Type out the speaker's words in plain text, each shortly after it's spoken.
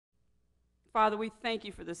Father, we thank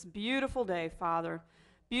you for this beautiful day, Father.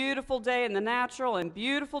 Beautiful day in the natural and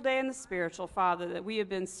beautiful day in the spiritual, Father, that we have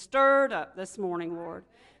been stirred up this morning, Lord.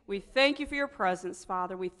 We thank you for your presence,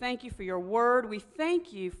 Father. We thank you for your word. We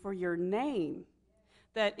thank you for your name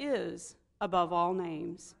that is above all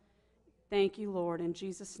names. Thank you, Lord, in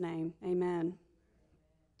Jesus' name. Amen.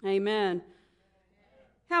 Amen.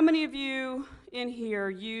 How many of you in here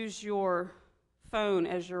use your phone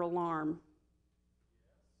as your alarm?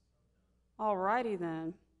 All righty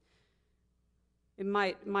then. It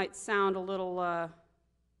might sound a little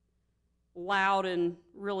loud and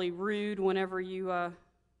really rude whenever you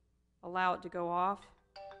allow it to go off.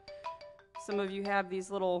 Some of you have these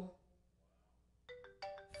little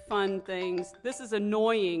fun things. This is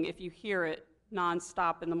annoying if you hear it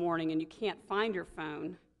nonstop in the morning and you can't find your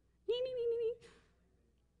phone.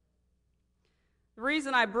 The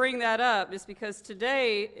reason I bring that up is because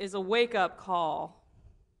today is a wake-up call.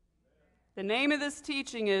 The name of this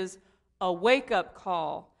teaching is a wake-up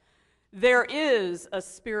call. There is a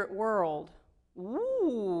spirit world.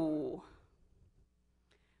 Ooh.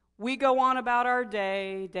 We go on about our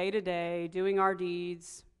day to day, doing our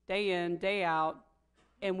deeds, day in, day out,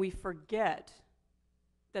 and we forget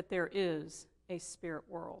that there is a spirit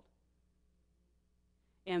world.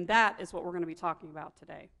 And that is what we're going to be talking about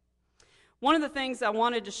today. One of the things I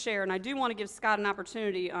wanted to share, and I do want to give Scott an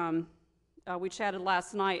opportunity, we chatted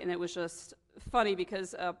last night, and it was just funny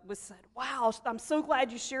because we said, wow, I'm so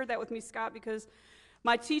glad you shared that with me, Scott, because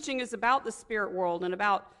my teaching is about the spirit world and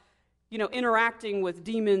about, interacting with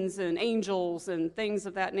demons and angels and things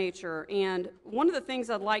of that nature. And one of the things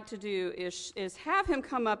I'd like to do is have him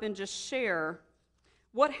come up and just share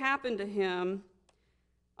what happened to him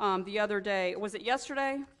the other day. Was it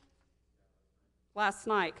yesterday? Last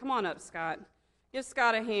night. Come on up, Scott. Give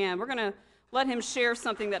Scott a hand. We're going to let him share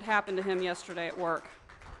something that happened to him yesterday at work.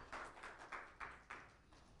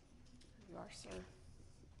 You are, sir.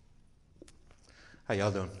 How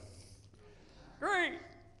y'all doing? Great.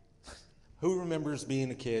 Who remembers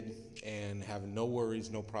being a kid and having no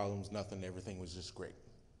worries, no problems, nothing, everything was just great?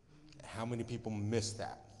 How many people miss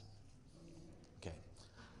that? Okay.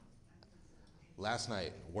 Last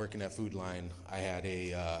night, working at Food Line, I had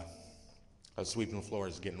I was sweeping the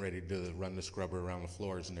floors, getting ready to run the scrubber around the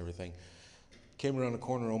floors and everything. Came around the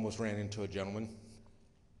corner, almost ran into a gentleman.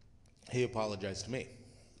 He apologized to me.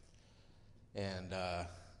 And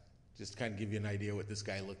just to kind of give you an idea what this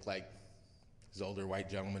guy looked like. He's an older white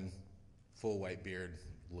gentleman, full white beard,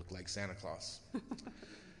 looked like Santa Claus.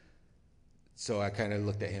 So I kind of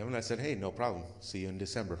looked at him and I said, hey, no problem. See you in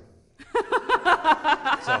December.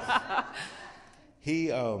 So he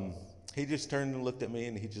just turned and looked at me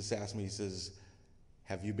and he just asked me, he says,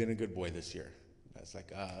 have you been a good boy this year? I was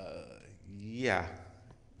like, yeah.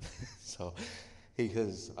 So he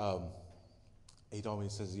says, he told me, he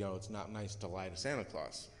says, it's not nice to lie to Santa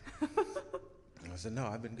Claus. And I said, no,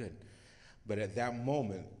 I've been good. But at that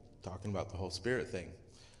moment, talking about the whole spirit thing,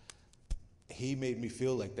 he made me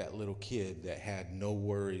feel like that little kid that had no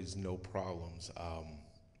worries, no problems.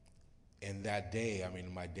 And that day,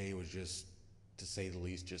 my day was just, to say the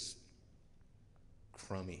least, just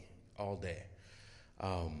crummy all day.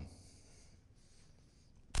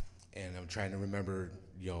 And I'm trying to remember,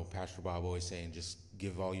 Pastor Bob always saying, just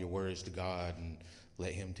give all your worries to God and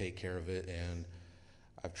let him take care of it. And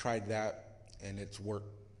I've tried that, and it's worked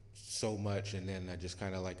so much, and then I just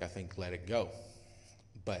kind of let it go.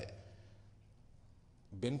 But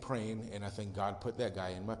been praying, and I think God put that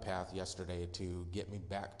guy in my path yesterday to get me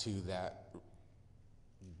back to that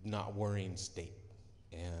not worrying state.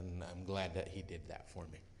 And I'm glad that he did that for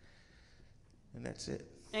me. And that's it.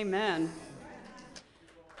 Amen.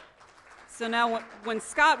 So now when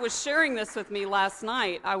Scott was sharing this with me last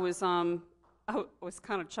night, I was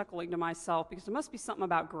kind of chuckling to myself because there must be something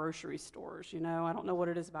about grocery stores, I don't know what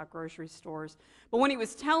it is about grocery stores. But when he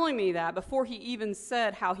was telling me that, before he even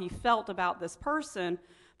said how he felt about this person,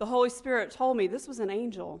 the Holy Spirit told me this was an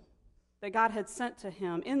angel that God had sent to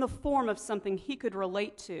him in the form of something he could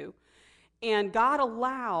relate to. And God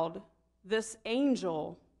allowed this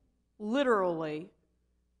angel literally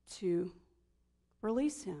to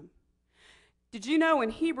release him. Did you know in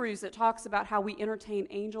Hebrews it talks about how we entertain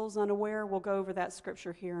angels unaware? We'll go over that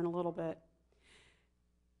scripture here in a little bit.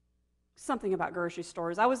 Something about grocery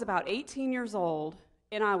stores. I was about 18 years old,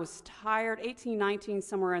 and I was tired, 18, 19,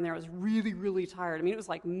 somewhere in there. I was really, really tired. It was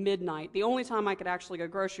like midnight. The only time I could actually go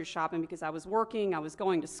grocery shopping because I was working, I was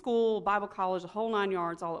going to school, Bible college, the whole 9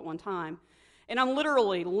 yards all at one time. And I'm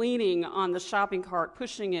literally leaning on the shopping cart,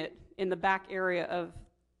 pushing it in the back area of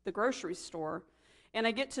the grocery store. And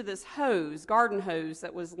I get to this hose, garden hose,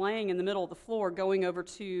 that was laying in the middle of the floor going over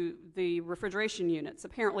to the refrigeration units.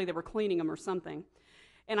 Apparently they were cleaning them or something.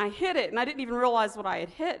 And I hit it, and I didn't even realize what I had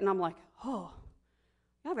hit. And I'm like, oh,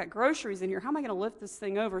 I've got groceries in here. How am I going to lift this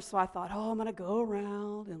thing over? So I thought, I'm going to go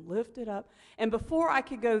around and lift it up. And before I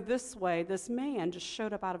could go this way, this man just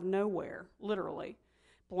showed up out of nowhere, literally.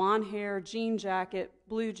 Blonde hair, jean jacket,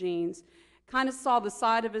 blue jeans. Kind of saw the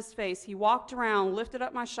side of his face. He walked around, lifted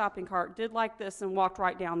up my shopping cart, did like this, and walked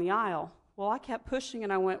right down the aisle. Well, I kept pushing,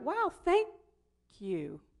 and I went, wow, thank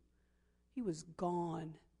you. He was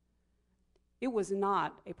gone. It was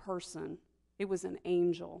not a person. It was an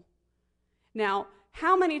angel. Now,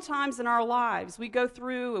 how many times in our lives we go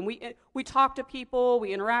through and we talk to people,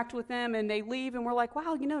 we interact with them, and they leave, and we're like,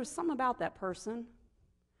 wow, there's something about that person.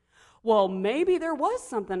 Well, maybe there was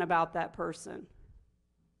something about that person.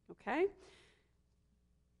 Okay?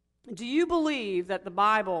 Do you believe that the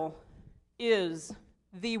Bible is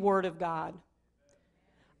the Word of God?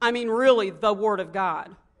 I mean, really, the Word of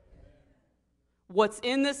God. What's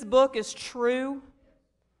in this book is true.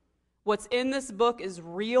 What's in this book is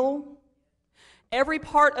real. Every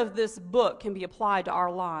part of this book can be applied to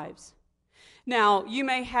our lives. Now, you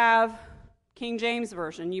may have King James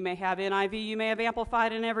Version, you may have NIV, you may have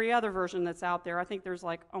Amplified, and every other version that's out there. I think there's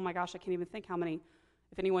oh my gosh, I can't even think how many.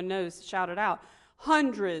 If anyone knows, shout it out.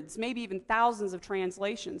 Hundreds, maybe even thousands of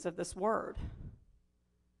translations of this word.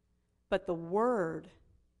 But the word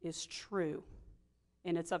is true.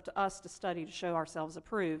 And it's up to us to study to show ourselves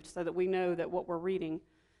approved so that we know that what we're reading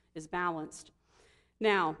is balanced.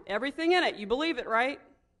 Now, everything in it, you believe it, right?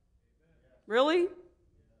 Really?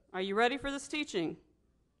 Are you ready for this teaching?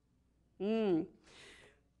 When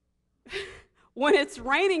it's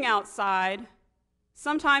raining outside,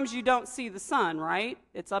 sometimes you don't see the sun, right?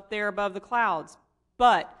 It's up there above the clouds,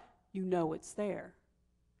 but you know it's there.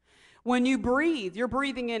 When you breathe, you're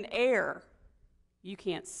breathing in air. You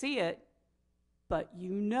can't see it, but you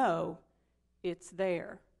know it's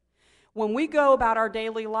there. When we go about our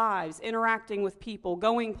daily lives, interacting with people,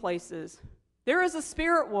 going places, there is a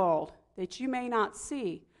spirit world that you may not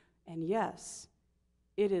see, and yes,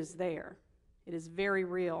 it is there. It is very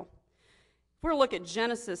real. If we're to look at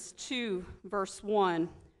Genesis 2, verse 1,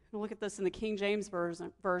 we'll look at this in the King James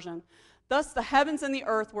Version. Thus the heavens and the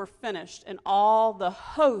earth were finished, and all the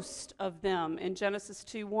host of them, in Genesis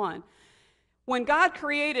 2:1. When God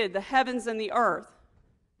created the heavens and the earth,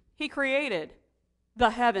 He created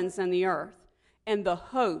the heavens and the earth and the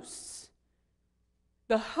hosts.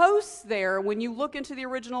 The hosts there, when you look into the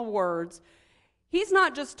original words, He's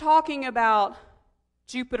not just talking about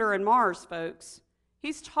Jupiter and Mars, folks.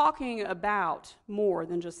 He's talking about more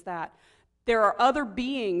than just that. There are other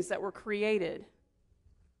beings that were created.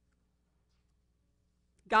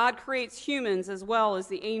 God creates humans as well as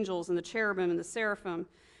the angels and the cherubim and the seraphim.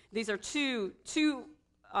 These are two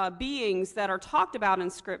beings that are talked about in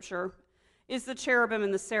Scripture, is the cherubim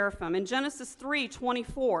and the seraphim. In Genesis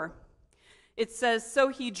 3:24, it says, so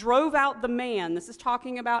he drove out the man, this is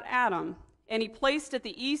talking about Adam, and he placed at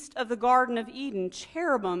the east of the Garden of Eden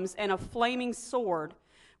cherubims and a flaming sword,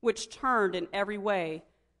 which turned in every way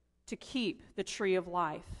to keep the tree of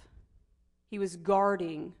life. He was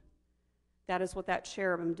guarding. That is what that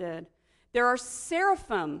cherubim did. There are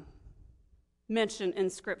seraphim mentioned in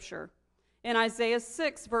Scripture. In Isaiah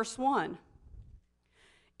 6, verse 1,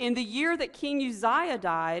 in the year that King Uzziah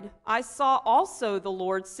died, I saw also the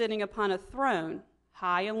Lord sitting upon a throne,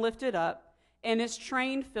 high and lifted up, and his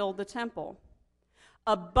train filled the temple.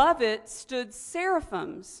 Above it stood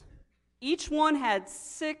seraphims. Each one had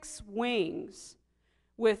 6 wings.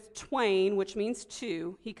 With twain, which means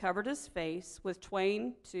 2, he covered his face. With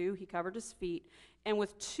twain, 2, he covered his feet. And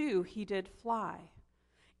with 2, he did fly.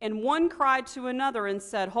 And one cried to another and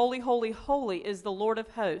said, holy, holy, holy is the Lord of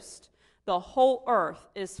hosts. The whole earth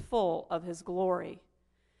is full of his glory.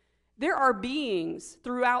 There are beings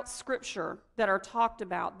throughout Scripture that are talked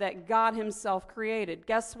about that God himself created.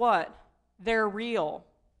 Guess what? They're real.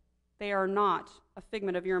 They are not a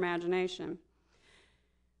figment of your imagination.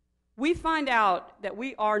 We find out that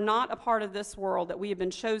we are not a part of this world, that we have been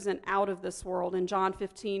chosen out of this world in John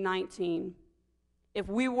 15:19. If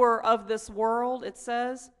we were of this world, it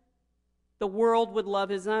says, the world would love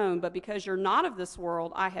his own. But because you're not of this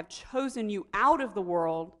world, I have chosen you out of the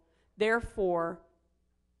world. Therefore,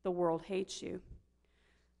 the world hates you.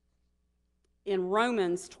 In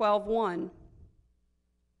Romans 12:1,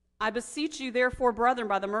 I beseech you, therefore, brethren,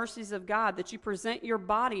 by the mercies of God, that you present your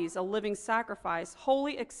bodies a living sacrifice,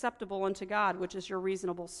 wholly acceptable unto God, which is your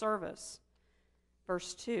reasonable service.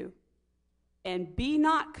 Verse 2, and be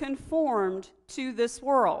not conformed to this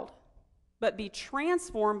world. but be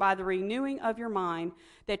transformed by the renewing of your mind,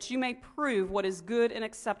 that you may prove what is good and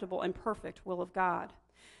acceptable and perfect will of God.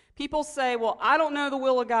 People say, well, I don't know the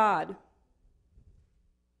will of God.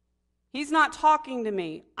 He's not talking to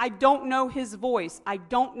me. I don't know his voice. I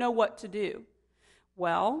don't know what to do.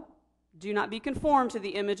 Well, do not be conformed to the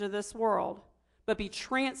image of this world, but be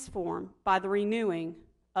transformed by the renewing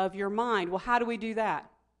of your mind. Well, how do we do that?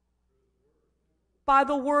 By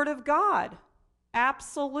the Word of God.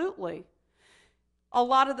 Absolutely. A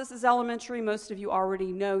lot of this is elementary. Most of you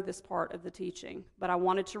already know this part of the teaching, but I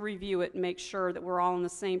wanted to review it and make sure that we're all on the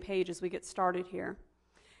same page as we get started here.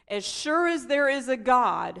 As sure as there is a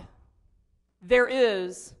God, there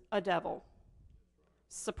is a devil.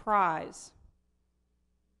 Surprise.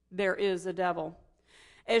 There is a devil.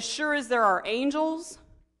 As sure as there are angels,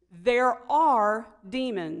 there are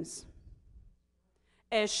demons.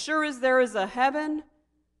 As sure as there is a heaven,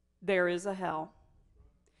 there is a hell.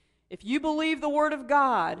 If you believe the Word of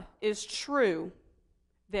God is true,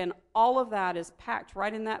 then all of that is packed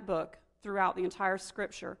right in that book throughout the entire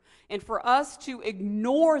Scripture. And for us to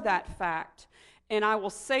ignore that fact, and I will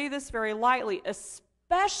say this very lightly,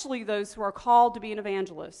 especially those who are called to be an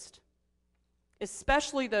evangelist,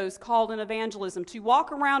 especially those called in evangelism, to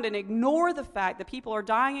walk around and ignore the fact that people are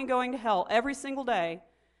dying and going to hell every single day,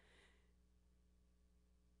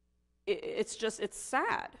 it's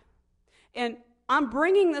sad. And I'm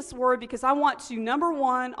bringing this word because I want to, number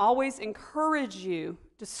one, always encourage you,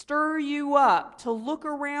 to stir you up, to look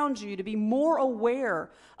around you, to be more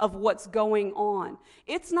aware of what's going on.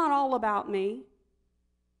 It's not all about me.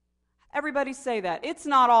 Everybody say that. It's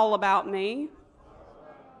not all about me.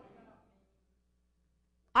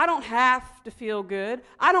 I don't have to feel good.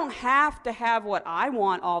 I don't have to have what I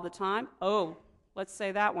want all the time. Oh, let's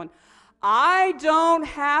say that one. I don't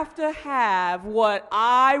have to have what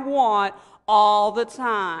I want all the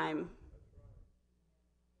time.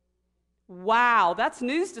 Wow, that's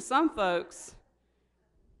news to some folks.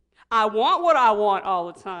 I want what I want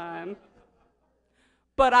all the time,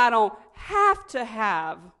 but I don't have to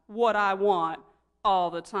have what I want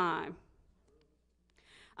all the time.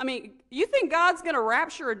 I mean, you think God's going to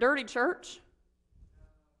rapture a dirty church?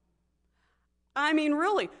 I mean,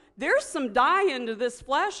 really, there's some dying to this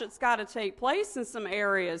flesh that's got to take place in some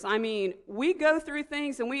areas. I mean, we go through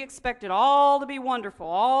things and we expect it all to be wonderful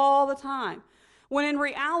all the time, when in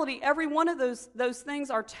reality, every one of those things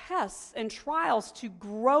are tests and trials to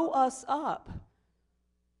grow us up.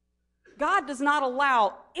 God does not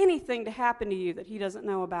allow anything to happen to you that he doesn't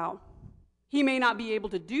know about. He may not be able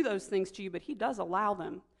to do those things to you, but he does allow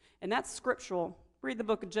them. And that's scriptural. Read the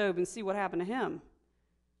book of Job and see what happened to him.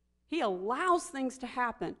 He allows things to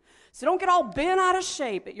happen. So don't get all bent out of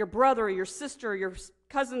shape at your brother or your sister or your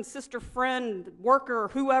cousin, sister, friend, worker, or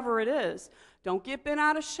whoever it is. Don't get bent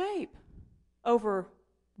out of shape over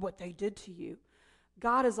what they did to you.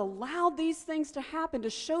 God has allowed these things to happen to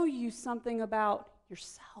show you something about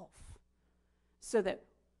yourself so that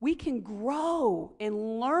we can grow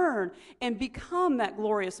and learn and become that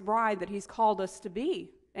glorious bride that he's called us to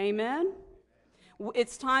be. Amen?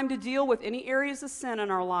 It's time to deal with any areas of sin in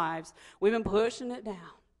our lives. We've been pushing it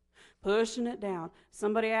down.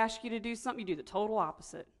 Somebody asks you to do something, you do the total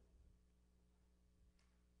opposite.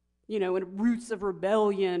 You know, and roots of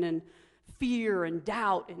rebellion and fear and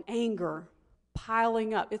doubt and anger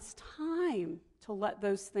piling up. It's time to let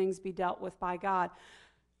those things be dealt with by God.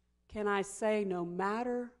 Can I say, no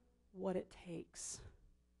matter what it takes?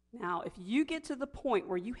 Now, if you get to the point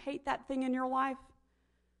where you hate that thing in your life,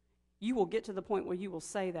 you will get to the point where you will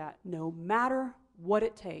say that, no matter what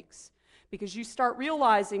it takes. Because you start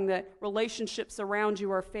realizing that relationships around you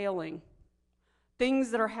are failing. Things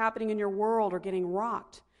that are happening in your world are getting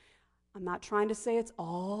rocked. I'm not trying to say it's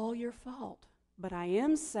all your fault, but I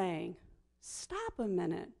am saying, stop a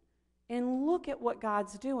minute and look at what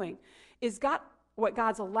God's doing. What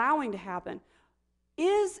God's allowing to happen?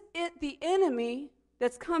 Is it the enemy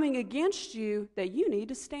that's coming against you that you need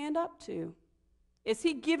to stand up to? Is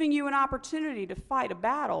he giving you an opportunity to fight a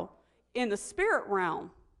battle in the spirit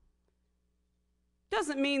realm?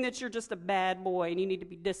 Doesn't mean that you're just a bad boy and you need to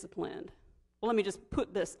be disciplined. Well, let me just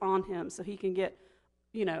put this on him so he can get,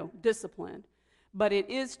 disciplined. But it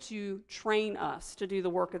is to train us to do the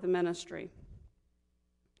work of the ministry.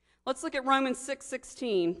 Let's look at Romans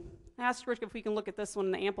 6:16. Ask Rick if we can look at this one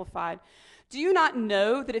in the Amplified. Do you not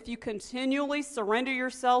know that if you continually surrender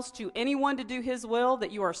yourselves to anyone to do his will,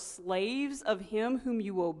 that you are slaves of him whom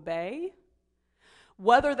you obey?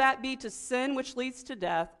 Whether that be to sin, which leads to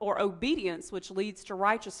death, or obedience, which leads to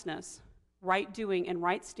righteousness, right doing, and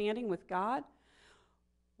right standing with God?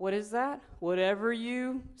 What is that? Whatever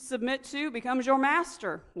you submit to becomes your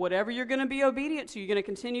master. Whatever you're going to be obedient to, you're going to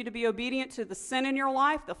continue to be obedient to the sin in your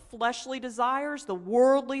life, the fleshly desires, the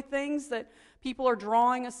worldly things that people are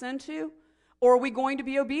drawing us into? Or are we going to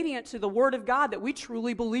be obedient to the Word of God that we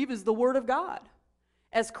truly believe is the Word of God?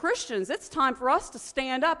 As Christians, it's time for us to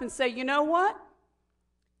stand up and say, you know what?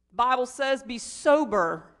 The Bible says, be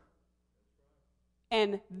sober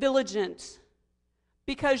and vigilant,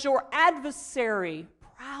 because your adversary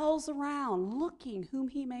prowls around looking whom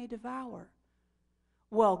he may devour.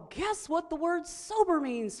 Well, guess what the word sober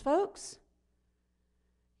means, folks?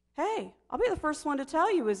 Hey, I'll be the first one to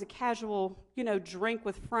tell you, as a casual, drink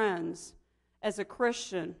with friends, as a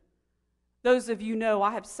Christian, those of you know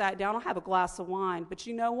I have sat down, I'll have a glass of wine, but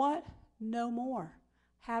you know what? No more.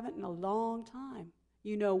 Haven't in a long time.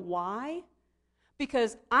 You know why?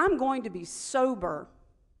 Because I'm going to be sober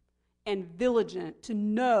and vigilant to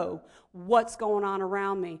know what's going on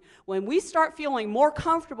around me. When we start feeling more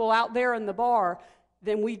comfortable out there in the bar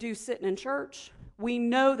than we do sitting in church, we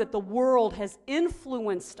know that the world has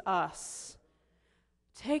influenced us.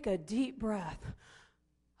 Take a deep breath.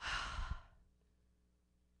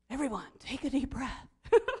 Everyone, take a deep breath.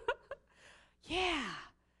 Yeah.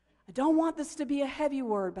 I don't want this to be a heavy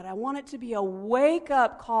word, but I want it to be a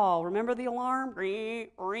wake-up call. Remember the alarm? Ring,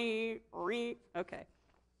 ring, ring. Okay.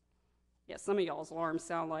 Yeah, some of y'all's alarms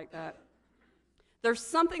sound like that. There's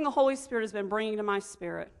something the Holy Spirit has been bringing to my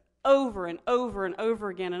spirit over and over and over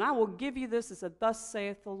again, and I will give you this as a thus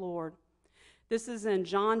saith the Lord. This is in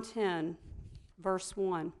John 10, verse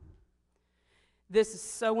 1. This is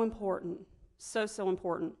so important, so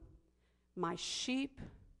important. My sheep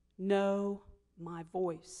know my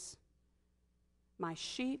voice. My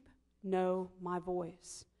sheep know my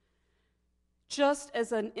voice. Just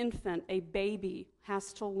as an infant, a baby,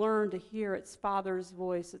 has to learn to hear its father's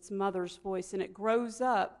voice, its mother's voice, and it grows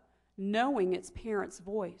up knowing its parent's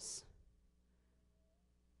voice.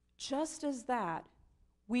 Just as that,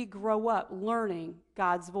 we grow up learning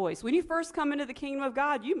God's voice. When you first come into the kingdom of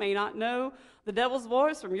God, you may not know the devil's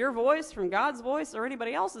voice, from God's voice, or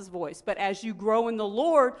anybody else's voice. But as you grow in the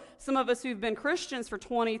Lord, some of us who've been Christians for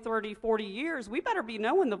 20, 30, 40 years, we better be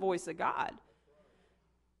knowing the voice of God.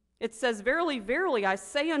 It says, Verily, verily, I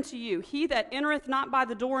say unto you, he that entereth not by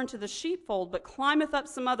the door into the sheepfold, but climbeth up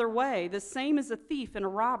some other way, the same is a thief and a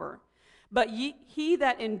robber. But he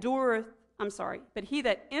that entereth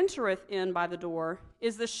in by the door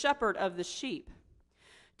is the shepherd of the sheep.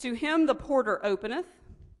 To him the porter openeth,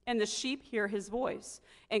 and the sheep hear his voice,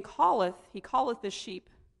 and he calleth the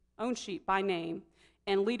own sheep by name,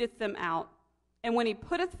 and leadeth them out. And when he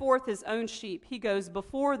putteth forth his own sheep, he goes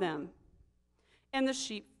before them. And the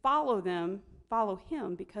sheep follow him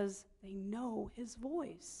because they know his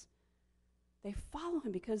voice. They follow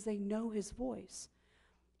him because they know his voice.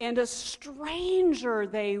 And a stranger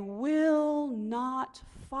they will not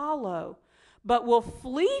follow, but will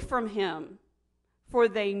flee from him, for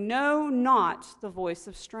they know not the voice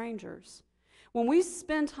of strangers. When we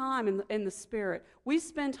spend time in the Spirit, we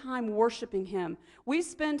spend time worshiping him. We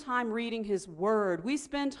spend time reading his word. We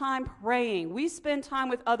spend time praying. We spend time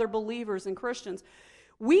with other believers and Christians.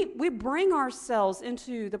 We bring ourselves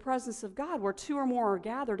into the presence of God, where two or more are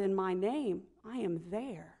gathered in my name. I am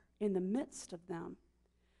there in the midst of them.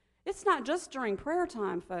 It's not just during prayer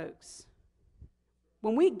time, folks.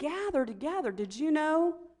 When we gather together, did you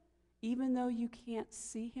know, even though you can't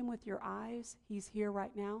see him with your eyes, he's here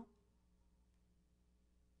right now?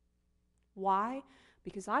 Why?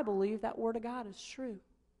 Because I believe that word of God is true.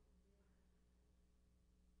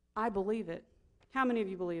 I believe it. How many of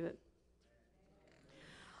you believe it?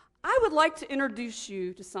 I would like to introduce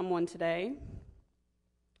you to someone today,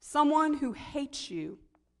 someone who hates you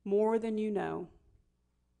more than you know.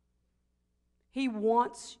 He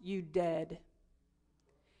wants you dead.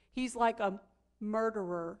 He's like a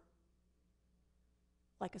murderer,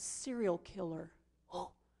 like a serial killer.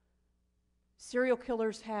 Oh. Serial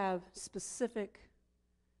killers have specific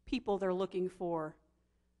people they're looking for.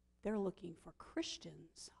 They're looking for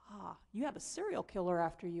Christians. You have a serial killer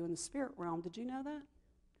after you in the spirit realm. Did you know that?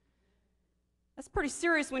 That's pretty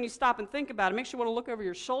serious when you stop and think about it. It makes you want to look over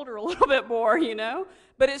your shoulder a little bit more,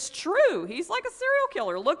 But it's true. He's like a serial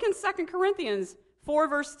killer. Look in 2 Corinthians 4,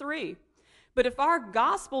 verse 3. But if our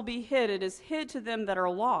gospel be hid, it is hid to them that are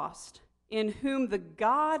lost, in whom the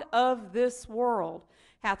God of this world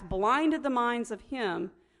hath blinded the minds of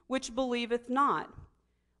him which believeth not,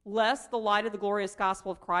 lest the light of the glorious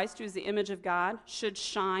gospel of Christ, who is the image of God, should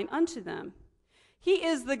shine unto them. He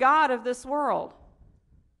is the God of this world.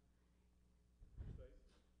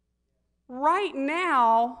 Right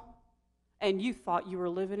now, and you thought you were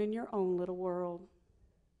living in your own little world.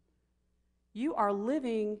 You are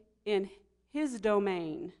living in his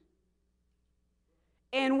domain.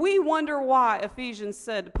 And we wonder why Ephesians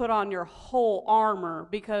said to put on your whole armor,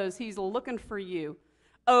 because he's looking for you.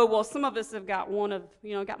 Oh, well, some of us have got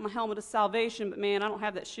got my helmet of salvation, but man, I don't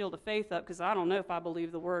have that shield of faith up because I don't know if I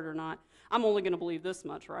believe the word or not. I'm only going to believe this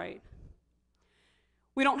much, right?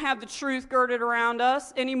 We don't have the truth girded around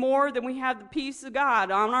us any more than we have the peace of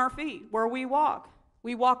God on our feet where we walk.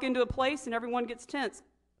 We walk into a place and everyone gets tense.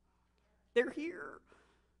 They're here.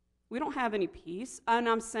 We don't have any peace. And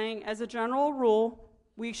I'm saying, as a general rule,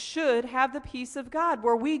 we should have the peace of God.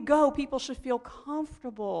 Where we go, people should feel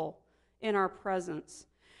comfortable in our presence.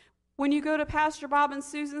 When you go to Pastor Bob and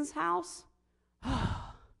Susan's house,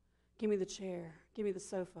 give me the chair, give me the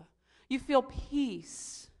sofa. You feel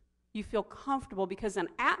peace. You feel comfortable because an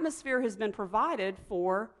atmosphere has been provided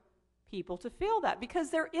for people to feel that because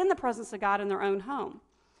they're in the presence of God in their own home.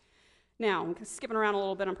 Now, I'm skipping around a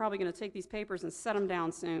little bit. I'm probably going to take these papers and set them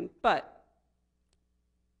down soon. But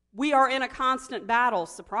we are in a constant battle.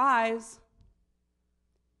 Surprise.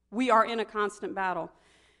 We are in a constant battle.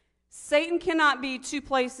 Satan cannot be two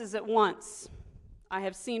places at once. I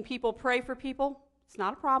have seen people pray for people. It's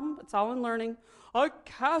not a problem. It's all in learning. I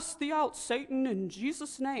cast thee out, Satan, in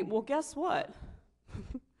Jesus' name. Well, guess what?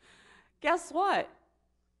 Guess what?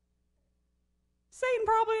 Satan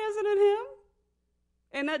probably isn't in him.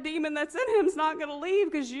 And that demon that's in him is not going to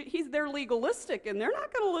leave because they're legalistic and they're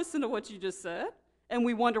not going to listen to what you just said. And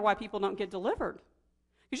we wonder why people don't get delivered.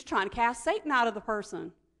 Because you're trying to cast Satan out of the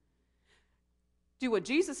person. Do what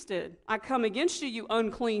Jesus did. I come against you, you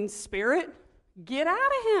unclean spirit. Get out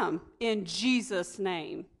of him in Jesus'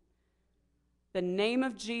 name. The name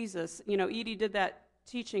of Jesus. You know, Edie did that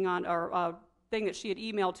teaching on, or thing that she had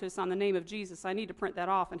emailed to us on the name of Jesus. I need to print that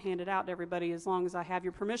off and hand it out to everybody as long as I have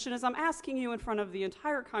your permission, as I'm asking you in front of the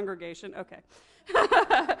entire congregation. Okay.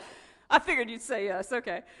 I figured you'd say yes.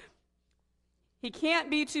 Okay. He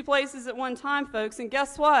can't be two places at one time, folks. And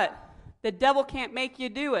guess what? The devil can't make you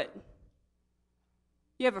do it.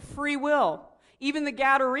 You have a free will. Even the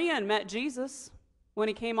Gadarene met Jesus when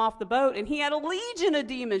he came off the boat, and he had a legion of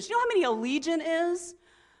demons. You know how many a legion is?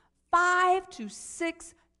 5,000 to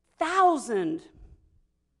 6,000.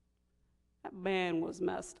 That man was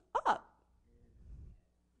messed up.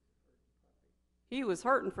 He was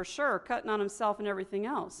hurting for sure, cutting on himself and everything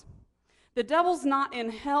else. The devil's not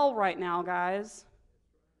in hell right now, guys.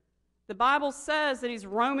 The Bible says that he's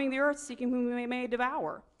roaming the earth seeking whom he may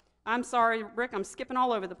devour. I'm sorry, Rick, I'm skipping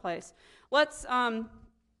all over the place. Let's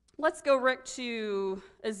go, Rick, to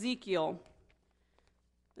Ezekiel.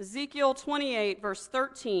 Ezekiel 28, verse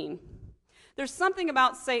 13. There's something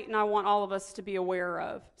about Satan I want all of us to be aware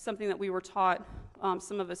of, something that we were taught,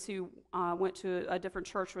 some of us who went to a different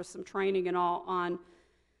church with some training and all on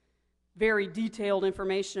very detailed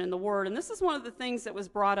information in the Word. And this is one of the things that was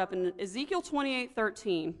brought up in Ezekiel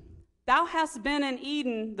 28:13. Thou hast been in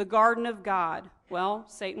Eden, the garden of God. Well,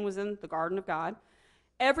 Satan was in the garden of God.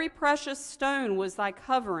 Every precious stone was thy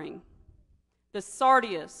covering. The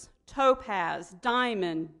sardius, topaz,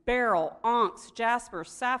 diamond, beryl, onyx, jasper,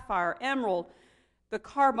 sapphire, emerald, the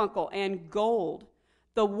carbuncle, and gold.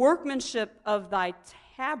 The workmanship of thy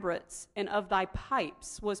tabrets and of thy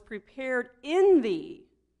pipes was prepared in thee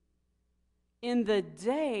in the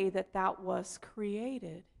day that thou wast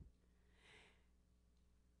created.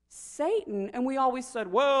 Satan, and we always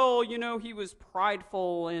said, well, he was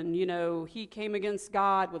prideful and, he came against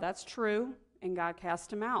God. Well, that's true, and God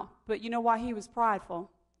cast him out. But you know why he was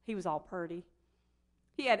prideful? He was all purty.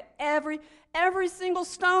 He had every single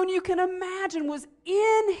stone you can imagine was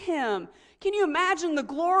in him. Can you imagine the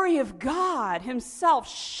glory of God himself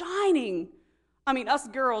shining? I mean, us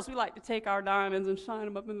girls, we like to take our diamonds and shine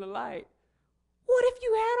them up in the light. What if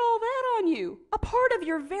you had all that on you? A part of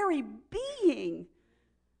your very being.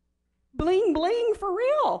 Bling, bling, for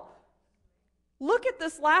real. Look at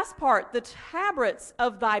this last part. The tabrets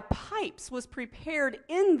of thy pipes was prepared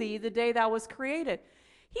in thee the day thou was created.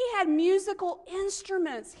 He had musical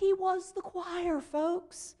instruments. He was the choir,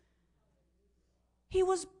 folks. He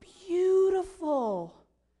was beautiful.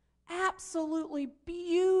 Absolutely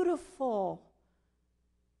beautiful.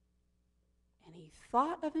 And he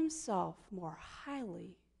thought of himself more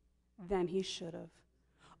highly than he should have.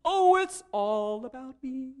 Oh, it's all about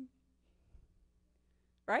me.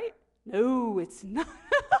 Right? No, it's not.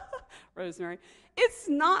 Rosemary. It's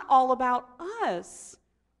not all about us.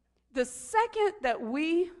 The second that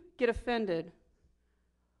we get offended,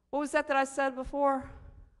 what was that I said before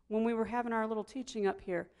when we were having our little teaching up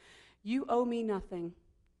here? You owe me nothing.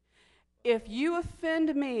 If you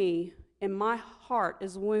offend me and my heart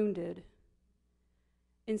is wounded,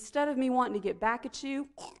 instead of me wanting to get back at you,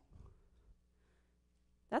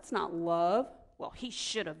 That's not love. Well, he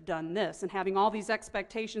should have done this, and having all these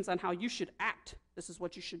expectations on how you should act. This is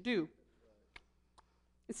what you should do.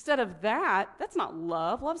 Instead of that, that's not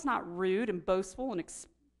love. Love's not rude and boastful and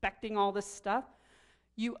expecting all this stuff.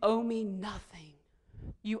 You owe me nothing.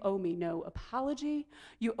 You owe me no apology.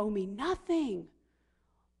 You owe me nothing.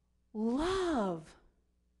 Love.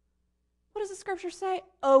 What does the scripture say?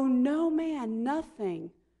 Owe no man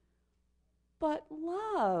nothing but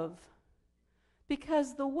love.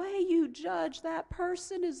 Because the way you judge that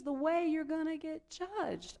person is the way you're going to get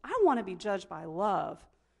judged. I want to be judged by love.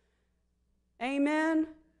 Amen?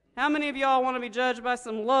 How many of y'all want to be judged by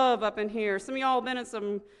some love up in here? Some of y'all have been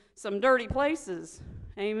in some dirty places.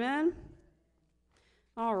 Amen?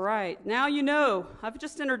 All right. Now you know. I've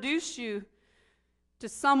just introduced you to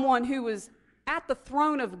someone who was at the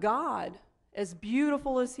throne of God, as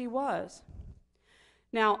beautiful as he was.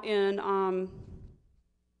 Now in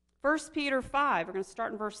 1 Peter 5, we're going to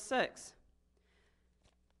start in verse 6.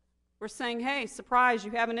 We're saying, hey, surprise,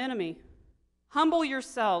 you have an enemy. Humble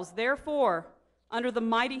yourselves, therefore, under the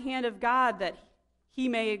mighty hand of God, that he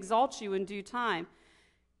may exalt you in due time.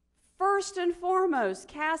 First and foremost,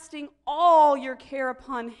 casting all your care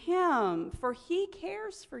upon him, for he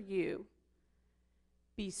cares for you.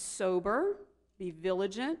 Be sober, be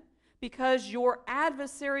vigilant, because your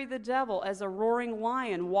adversary the devil, as a roaring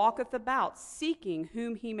lion, walketh about, seeking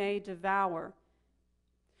whom he may devour.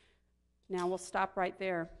 Now we'll stop right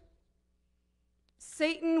there.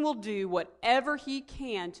 Satan will do whatever he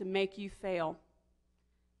can to make you fail.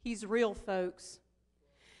 He's real, folks.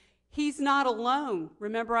 He's not alone.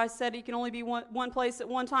 Remember I said he can only be one place at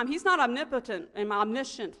one time. He's not omnipotent and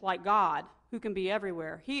omniscient like God, who can be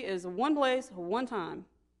everywhere. He is one place at one time.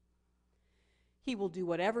 He will do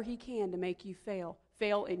whatever he can to make you fail.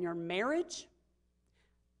 Fail in your marriage,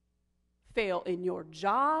 fail in your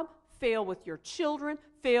job, fail with your children,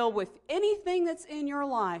 fail with anything that's in your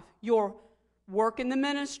life, your work in the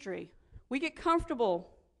ministry. We get comfortable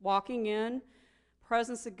walking in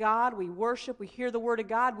presence of God. We worship, we hear the word of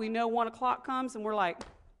God. We know 1 o'clock comes and we're like,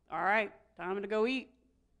 all right, time to go eat.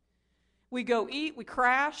 We go eat, we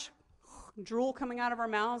crash, drool coming out of our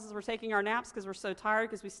mouths as we're taking our naps because we're so tired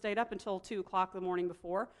because we stayed up until 2 o'clock the morning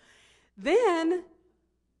before. Then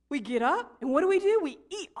we get up, and what do? We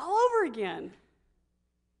eat all over again. And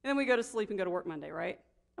then we go to sleep and go to work Monday, right?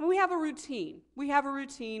 I mean, we have a routine. We have a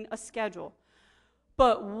routine, a schedule.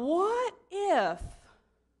 But what if,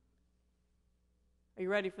 are you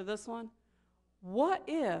ready for this one? What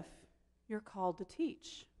if you're called to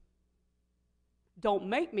teach? Don't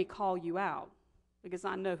make me call you out, because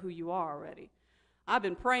I know who you are already. I've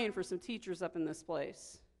been praying for some teachers up in this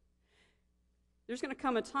place. There's going to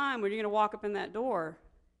come a time when you're going to walk up in that door,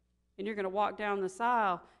 and you're going to walk down this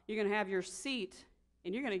aisle, you're going to have your seat,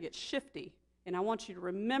 and you're going to get shifty. And I want you to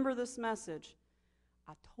remember this message.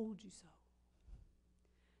 I told you so.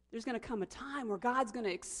 There's going to come a time where God's going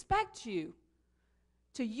to expect you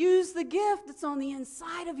to use the gift that's on the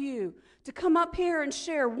inside of you, to come up here and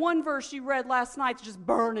share one verse you read last night to just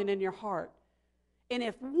burning in your heart. And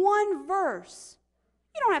if one verse,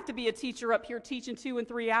 you don't have to be a teacher up here teaching 2 and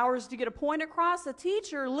 3 hours to get a point across. A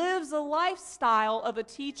teacher lives a lifestyle of a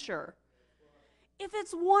teacher. If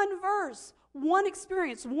it's one verse, one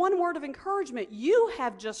experience, one word of encouragement, you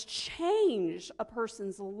have just changed a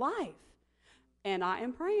person's life. And I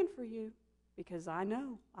am praying for you because I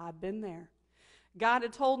know I've been there. God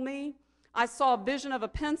had told me, I saw a vision of a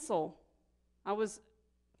pencil. I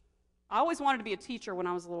always wanted to be a teacher when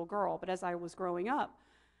I was a little girl, but as I was growing up,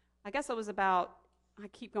 I guess I was about, I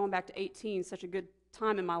keep going back to 18, such a good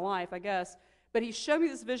time in my life, I guess. But he showed me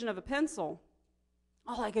this vision of a pencil.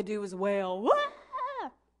 All I could do was wail, "Wah!"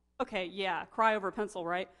 Okay, yeah, cry over a pencil,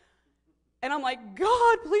 right? And I'm like,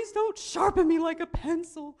 God, please don't sharpen me like a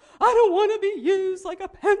pencil. I don't want to be used like a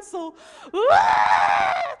pencil.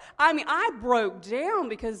 I mean, I broke down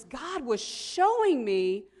because God was showing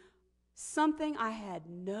me something I had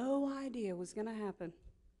no idea was going to happen.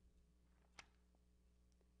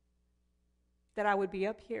 That I would be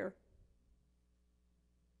up here.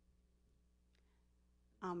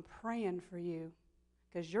 I'm praying for you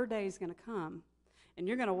because your day is going to come. And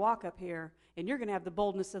you're going to walk up here, and you're going to have the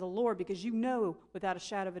boldness of the Lord because you know without a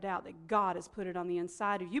shadow of a doubt that God has put it on the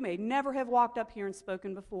inside of you. You may never have walked up here and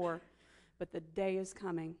spoken before, but the day is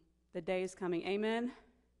coming. The day is coming. Amen?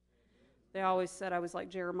 They always said I was like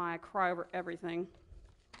Jeremiah, cry over everything.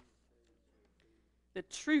 The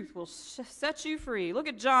truth will set you free. Look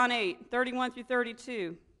at John 8, 31 through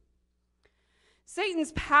 32.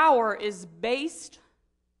 Satan's power is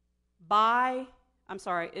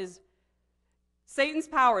Satan's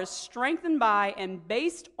power is strengthened by and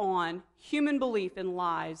based on human belief in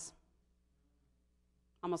lies.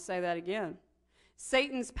 I'm going to say that again.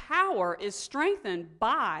 Satan's power is strengthened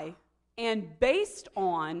by and based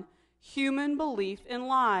on human belief in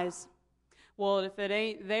lies. Well, if it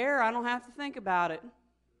ain't there, I don't have to think about it.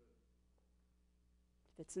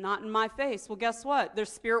 If it's not in my face, well, guess what? The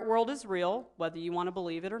spirit world is real, whether you want to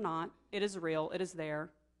believe it or not. It is real. It is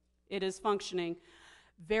there. It is functioning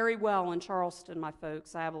very well in Charleston, my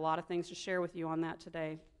folks. I have a lot of things to share with you on that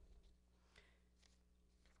today.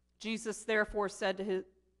 Jesus therefore said to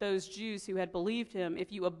those Jews who had believed him,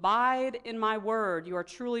 "If you abide in my word, you are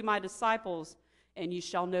truly my disciples, and you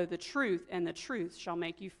shall know the truth, and the truth shall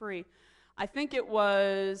make you free." I think it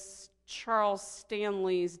was Charles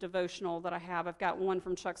Stanley's devotional that I have. I've got one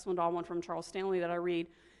from Chuck Swindoll, one from Charles Stanley that I read.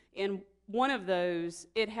 In one of those,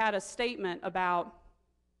 it had a statement about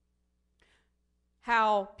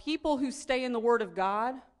how people who stay in the Word of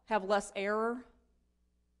God have less error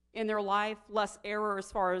in their life, less error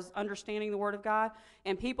as far as understanding the Word of God,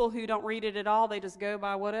 and people who don't read it at all, they just go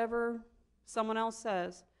by whatever someone else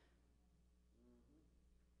says.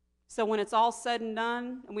 So when it's all said and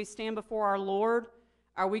done, and we stand before our Lord,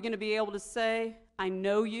 are we going to be able to say, "I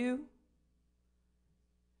know you"?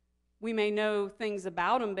 We may know things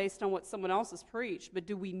about him based on what someone else has preached, but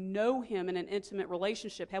do we know him in an intimate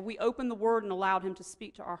relationship? Have we opened the Word and allowed him to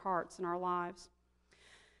speak to our hearts and our lives?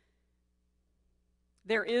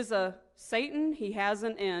 There is a Satan. He has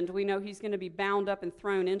an end. We know he's going to be bound up and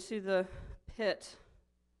thrown into the pit,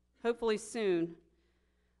 hopefully soon.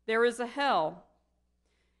 There is a hell.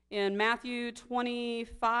 In Matthew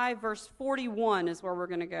 25, verse 41 is where we're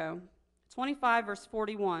going to go. 25, verse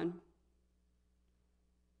 41.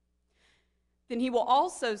 Then he will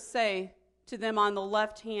also say to them on the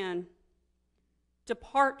left hand,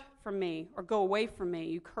 "Depart from me," or "Go away from me,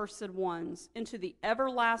 you cursed ones, into the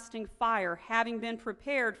everlasting fire, having been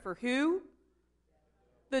prepared for" who?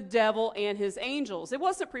 The devil and his angels. It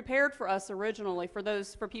wasn't prepared for us originally,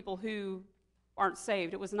 for people who aren't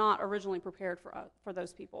saved. It was not originally prepared for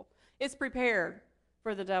those people. It's prepared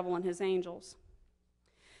for the devil and his angels.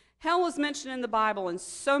 Hell is mentioned in the Bible in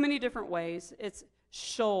so many different ways. It's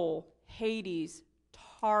Sheol, Hades,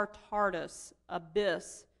 Tartarus,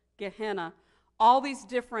 Abyss, Gehenna, all these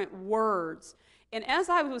different words. And as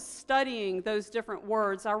I was studying those different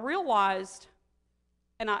words, I realized,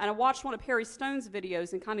 and I watched one of Perry Stone's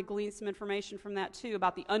videos and kind of gleaned some information from that too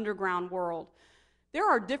about the underground world. There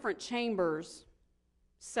are different chambers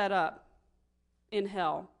set up in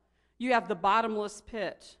hell. You have the bottomless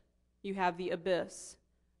pit. You have the abyss.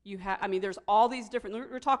 There's all these different,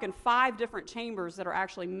 we're talking 5 different chambers that are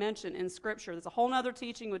actually mentioned in Scripture. There's a whole other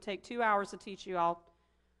teaching. It would take 2 hours to teach you. I'll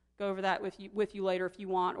go over that with you later if you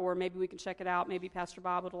want, or maybe we can check it out. Maybe Pastor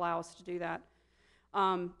Bob would allow us to do that.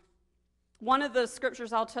 One of the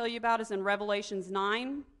scriptures I'll tell you about is in Revelations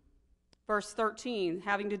 9, verse 13,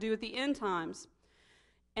 having to do with the end times.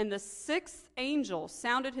 "And the 6th angel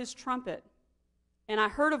sounded his trumpet, and I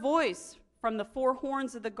heard a voice from the 4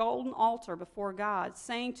 horns of the golden altar before God,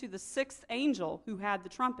 saying to the 6th angel who had the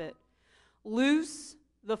trumpet, 'Loose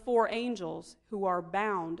the 4 angels who are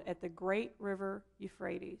bound at the great river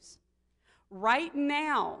Euphrates.'" Right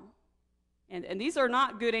now, and these are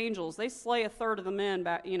not good angels. They slay a third of the men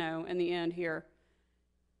back, in the end here.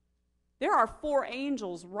 There are 4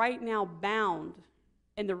 angels right now bound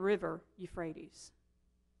in the river Euphrates.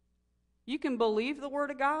 You can believe the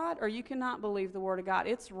Word of God or you cannot believe the Word of God.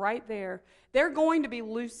 It's right there. They're going to be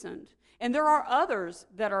loosened. And there are others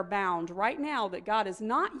that are bound right now that God has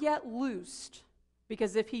not yet loosed,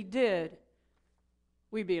 because if he did,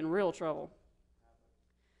 we'd be in real trouble.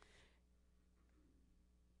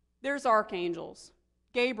 There's archangels.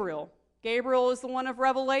 Gabriel. Gabriel is the one of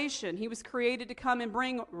revelation. He was created to come and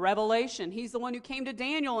bring revelation. He's the one who came to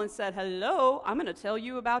Daniel and said, "Hello, I'm going to tell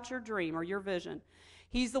you about your dream or your vision."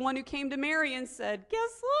 He's the one who came to Mary and said,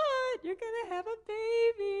 "Guess what? You're going to have a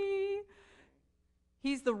baby."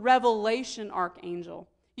 He's the revelation archangel.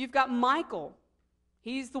 You've got Michael.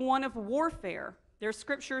 He's the one of warfare. There's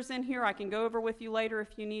scriptures in here I can go over with you later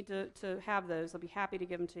if you need to have those. I'll be happy to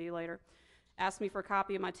give them to you later. Ask me for a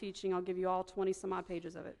copy of my teaching. I'll give you all 20-some-odd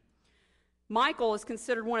pages of it. Michael is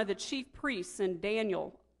considered one of the chief priests in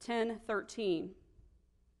Daniel 10:13.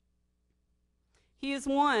 He is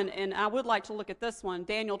one, and I would like to look at this one,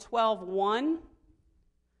 Daniel 12:1.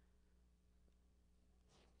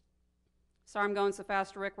 Sorry, I'm going so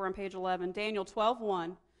fast, Rick. We're on page 11. Daniel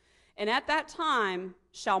 12:1. "And at that time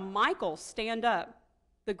shall Michael stand up,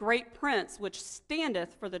 the great prince which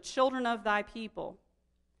standeth for the children of thy people."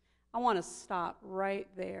 I want to stop right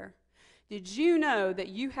there. Did you know that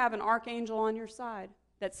you have an archangel on your side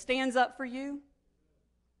that stands up for you?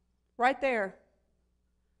 Right there.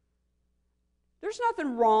 There's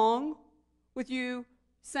nothing wrong with you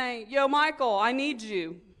saying, yo, Michael, I need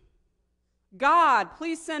you. God,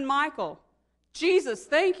 please send Michael. Jesus,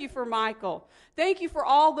 thank you for Michael. Thank you for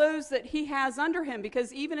all those that he has under him,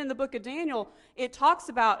 because even in the book of Daniel, it talks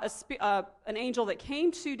about an angel that came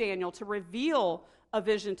to Daniel to reveal a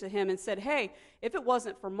vision to him and said, hey, if it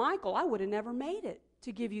wasn't for Michael, I would have never made it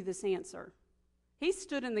to give you this answer. He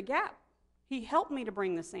stood in the gap. He helped me to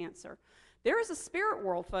bring this answer. There is a spirit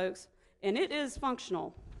world, folks, and it is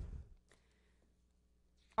functional.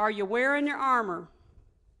 Are you wearing your armor?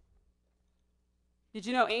 Did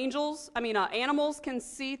you know animals can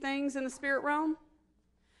see things in the spirit realm?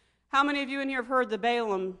 How many of you in here have heard the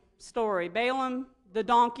Balaam story? Balaam, the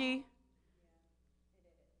donkey?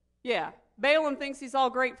 Yeah. Balaam thinks he's all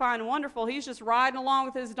great, fine, and wonderful. He's just riding along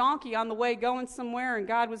with his donkey on the way going somewhere, and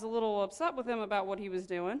God was a little upset with him about what he was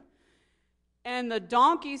doing. And the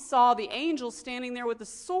donkey saw the angel standing there with a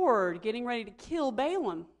sword getting ready to kill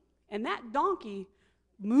Balaam. And that donkey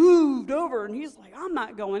moved over, and he's like, I'm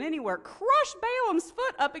not going anywhere. Crushed Balaam's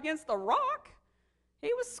foot up against the rock.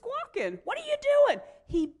 He was squawking. What are you doing?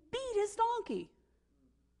 He beat his donkey.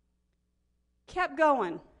 Kept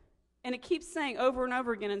going. And it keeps saying over and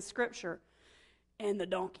over again in Scripture, and the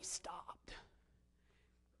donkey stopped.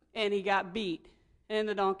 And he got beat. And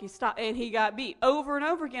the donkey stopped. And he got beat over and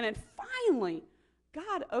over again. And finally,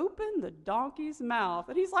 God opened the donkey's mouth.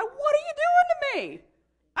 And he's like, what are you doing to me?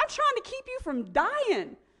 I'm trying to keep you from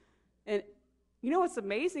dying. And you know what's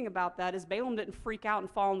amazing about that is Balaam didn't freak out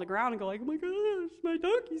and fall on the ground and go like, oh my gosh, my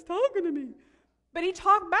donkey's talking to me. But he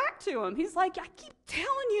talked back to him. He's like, I keep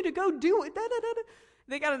telling you to go do it. Da, da, da, da.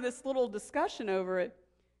 They got in this little discussion over it.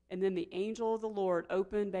 And then the angel of the Lord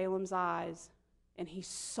opened Balaam's eyes, and he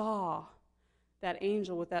saw that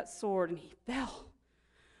angel with that sword, and he fell.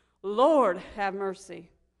 Lord, have mercy.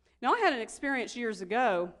 Now, I had an experience years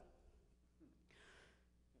ago.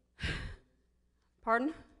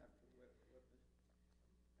 Pardon?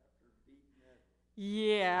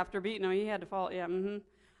 Yeah, after beating him, he had to fall. Yeah,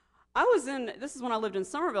 this is when I lived in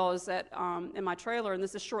Somerville. I was in my trailer, and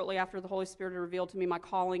this is shortly after the Holy Spirit had revealed to me my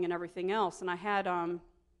calling and everything else. And I had,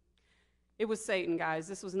 it was Satan, guys.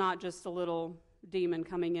 This was not just a little demon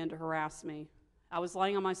coming in to harass me. I was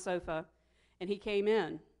laying on my sofa, and he came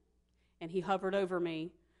in, and he hovered over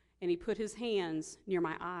me, and he put his hands near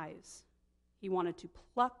my eyes. He wanted to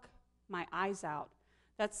pluck my eyes out.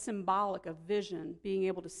 That's symbolic of vision, being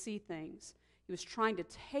able to see things. He was trying to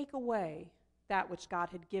take away that which God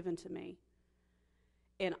had given to me.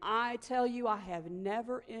 And I tell you, I have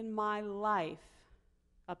never in my life,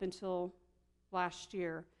 up until last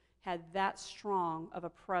year, had that strong of a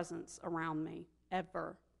presence around me,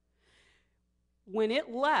 ever. When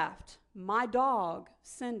it left, my dog,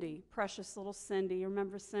 Cindy, precious little Cindy, you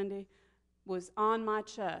remember Cindy, was on my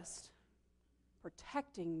chest,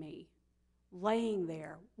 protecting me, laying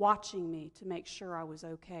there, watching me to make sure I was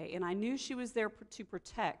okay. And I knew she was there to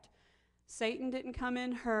protect. Satan didn't come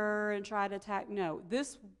in her and try to attack. No,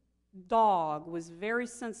 this dog was very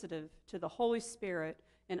sensitive to the Holy Spirit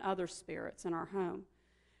and other spirits in our home.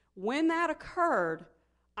 When that occurred,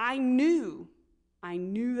 I knew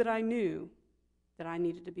that I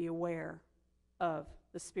needed to be aware of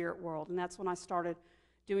the spirit world. And that's when I started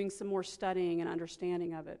doing some more studying and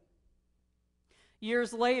understanding of it.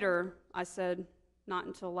 Years later, I said, not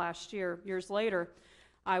until last year, years later,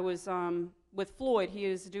 I was with Floyd. He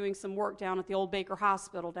is doing some work down at the old Baker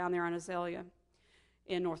Hospital down there on Azalea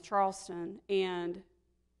in North Charleston, and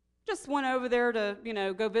just went over there to,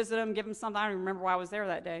 go visit him, give him something. I don't even remember why I was there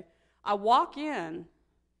that day. I walk in,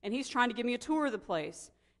 and he's trying to give me a tour of the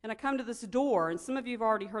place, and I come to this door, and some of you have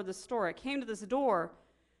already heard this story. I came to this door,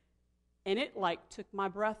 and it, took my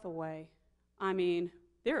breath away. I mean,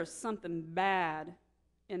 there is something bad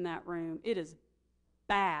in that room. It is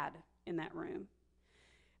bad in that room.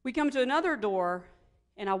 We come to another door,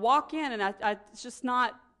 and I walk in, and it's just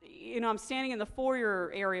not, I'm standing in the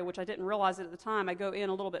foyer area, which I didn't realize it at the time. I go in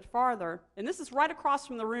a little bit farther, and this is right across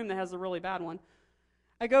from the room that has the really bad one.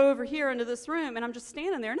 I go over here into this room, and I'm just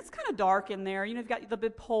standing there, and it's kind of dark in there. You've got the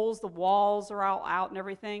big poles, the walls are all out and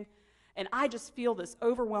everything, and I just feel this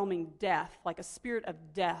overwhelming death, like a spirit of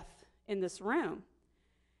death in this room.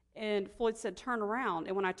 And Floyd said, turn around.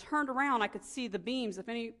 And when I turned around, I could see the beams. If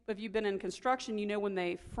any of you have been in construction, you know when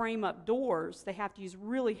they frame up doors, they have to use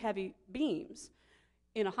really heavy beams.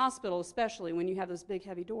 In a hospital especially, when you have those big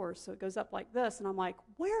heavy doors. So it goes up like this, and I'm like,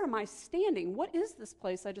 where am I standing? What is this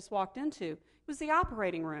place I just walked into? It was the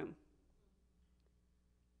operating room.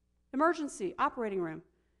 Emergency operating room.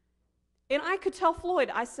 And I could tell Floyd,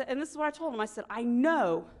 I said, and this is what I told him, I said, I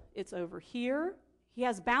know it's over here. He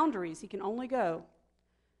has boundaries. He can only go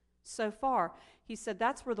so far. He said,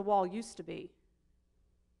 that's where the wall used to be.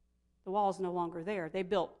 The wall is no longer there. They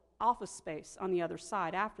built office space on the other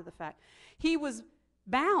side after the fact. He was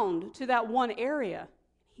bound to that one area.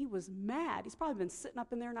 He was mad. He's probably been sitting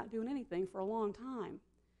up in there not doing anything for a long time,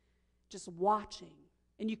 just watching.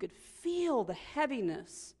 And you could feel the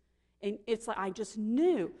heaviness. And it's like I just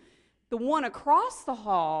knew. The one across the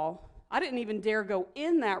hall, I didn't even dare go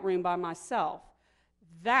in that room by myself.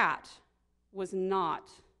 That was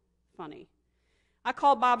not funny. I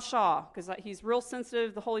called Bob Shaw because he's real sensitive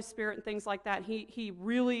to the Holy Spirit and things like that. He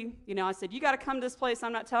really, I said, you got to come to this place.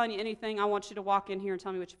 I'm not telling you anything. I want you to walk in here and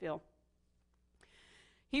tell me what you feel.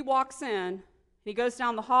 He walks in. He goes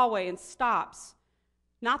down the hallway and stops.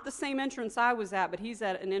 Not the same entrance I was at, but he's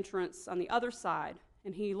at an entrance on the other side.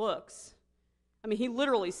 And he looks. He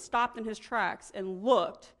literally stopped in his tracks and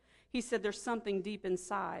looked. He said, there's something deep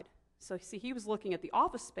inside. So, see, he was looking at the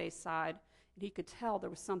office space side, and he could tell there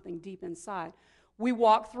was something deep inside. We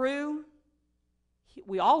walked through.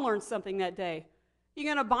 We all learned something that day.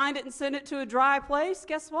 You're going to bind it and send it to a dry place?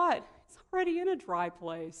 Guess what? It's already in a dry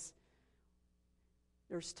place.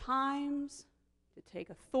 There's times to take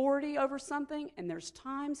authority over something, and there's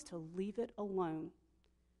times to leave it alone.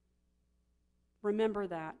 Remember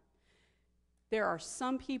that. There are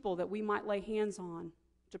some people that we might lay hands on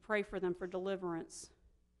to pray for them for deliverance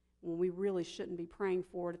when we really shouldn't be praying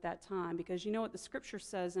for it at that time, because you know what the scripture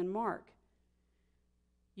says in Mark.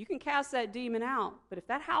 You can cast that demon out, but if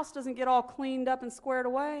that house doesn't get all cleaned up and squared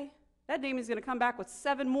away, that demon's going to come back with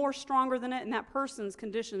 7 more stronger than it, and that person's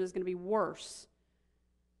condition is going to be worse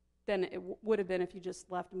than it would have been if you just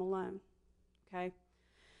left them alone. Okay?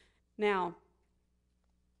 Now,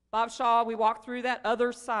 Bob Shaw, we walked through that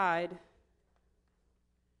other side.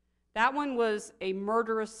 That one was a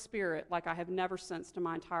murderous spirit like I have never sensed in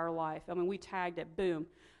my entire life. We tagged it, boom.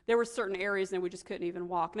 There were certain areas that we just couldn't even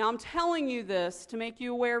walk. Now, I'm telling you this to make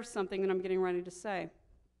you aware of something that I'm getting ready to say.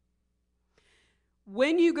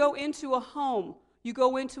 When you go into a home, you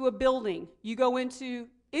go into a building, you go into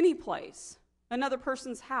any place, another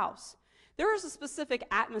person's house, there is a specific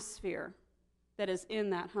atmosphere that is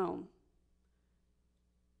in that home.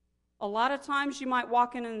 A lot of times you might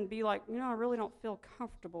walk in and be like, I really don't feel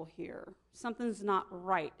comfortable here. Something's not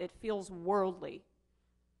right. It feels worldly.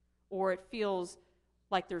 Or it feels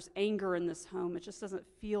like there's anger in this home. It just doesn't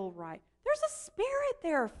feel right. There's a spirit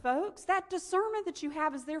there, folks. That discernment that you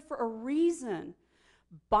have is there for a reason.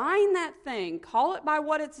 Bind that thing. Call it by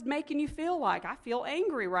what it's making you feel like. I feel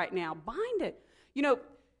angry right now. Bind it.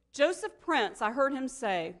 Joseph Prince, I heard him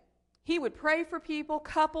say, he would pray for people,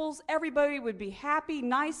 couples, everybody would be happy,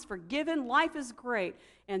 nice, forgiven, life is great.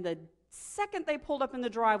 And the second they pulled up in the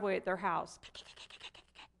driveway at their house,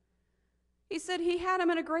 he said he had them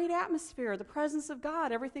in a great atmosphere, the presence of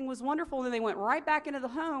God, everything was wonderful. And then they went right back into the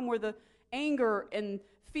home where the anger and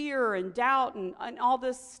fear and doubt and all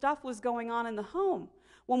this stuff was going on in the home.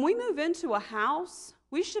 When we move into a house,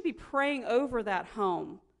 we should be praying over that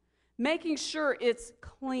home, making sure it's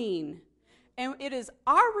clean. And it is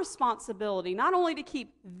our responsibility not only to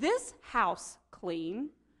keep this house clean,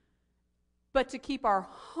 but to keep our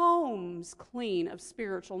homes clean of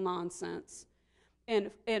spiritual nonsense.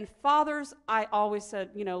 And fathers, I always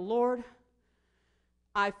said, Lord,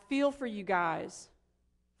 I feel for you guys.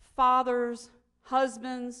 Fathers,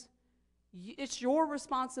 husbands, it's your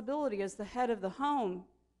responsibility as the head of the home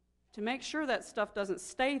to make sure that stuff doesn't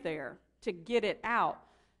stay there, to get it out.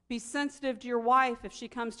 Be sensitive to your wife if she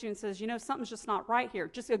comes to you and says, something's just not right here.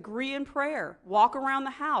 Just agree in prayer. Walk around the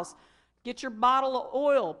house. Get your bottle of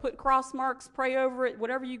oil. Put cross marks. Pray over it.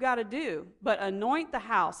 Whatever you got to do. But anoint the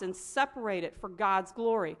house and separate it for God's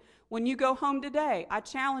glory. When you go home today, I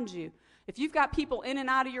challenge you. If you've got people in and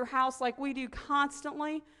out of your house like we do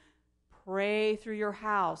constantly, pray through your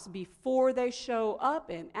house before they show up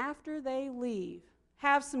and after they leave.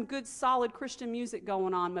 Have some good, solid Christian music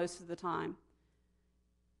going on most of the time.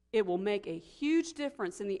 It will make a huge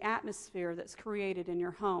difference in the atmosphere that's created in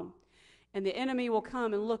your home. And the enemy will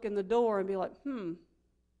come and look in the door and be like,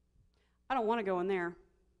 I don't want to go in there.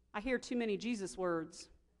 I hear too many Jesus words.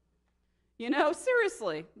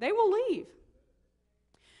 Seriously, they will leave.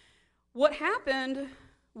 What happened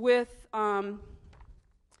with, now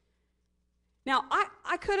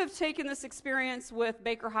I could have taken this experience with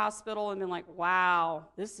Baker Hospital and been like, wow,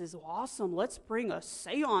 this is awesome. Let's bring a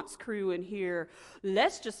seance crew in here.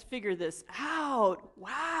 Let's just figure this out.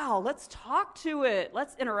 Wow, let's talk to it.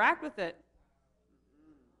 Let's interact with it.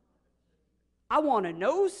 I want to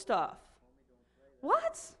know stuff.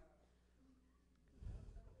 What?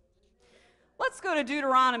 Let's go to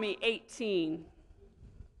Deuteronomy 18.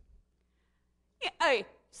 Yeah, hey,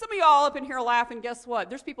 some of y'all up in here laughing, guess what?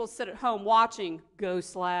 There's people that sit at home watching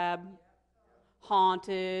Ghost Lab,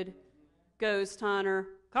 Haunted, Ghost Hunter.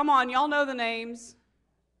 Come on, y'all know the names.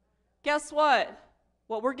 Guess what?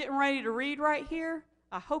 What we're getting ready to read right here,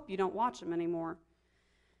 I hope you don't watch them anymore.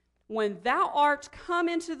 When thou art come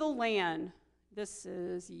into the land, this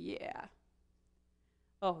is, yeah.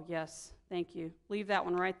 Oh, yes, thank you. Leave that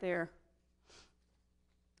one right there.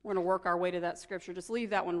 We're going to work our way to that scripture. Just leave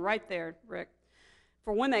that one right there, Rick.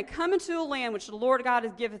 For when they come into a land which the Lord God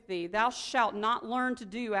hath giveth thee, thou shalt not learn to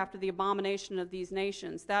do after the abomination of these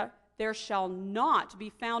nations. That there shall not be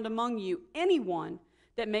found among you anyone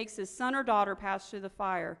that makes his son or daughter pass through the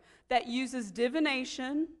fire, that uses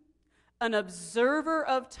divination, an observer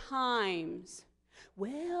of times.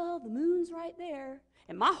 Well, the moon's right there,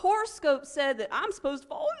 and my horoscope said that I'm supposed to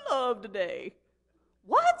fall in love today.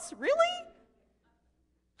 What? Really?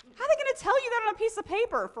 How are they going to tell you that on a piece of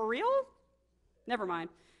paper? For real? Never mind.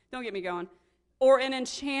 Don't get me going. Or an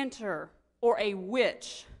enchanter, or a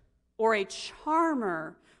witch, or a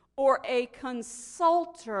charmer, or a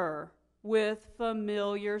consulter with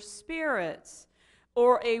familiar spirits,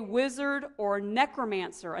 or a wizard or a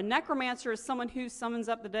necromancer. A necromancer is someone who summons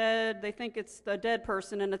up the dead. They think it's the dead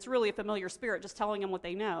person, and it's really a familiar spirit just telling them what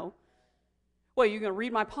they know. Well, you're going to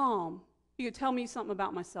read my palm. You can tell me something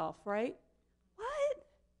about myself, right? What?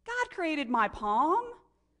 God created my palm.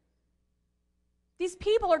 These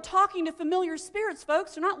people are talking to familiar spirits,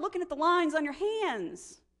 folks. They're not looking at the lines on your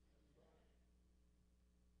hands.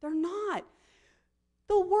 They're not.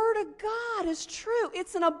 The Word of God is true.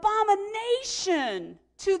 It's an abomination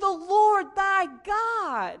to the Lord thy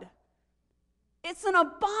God. It's an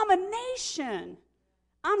abomination.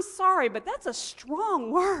 I'm sorry, but that's a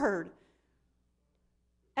strong word.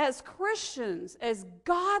 As Christians, as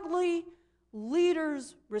godly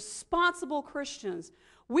leaders, responsible Christians,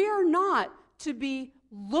 we are not to be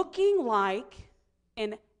looking like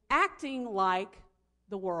and acting like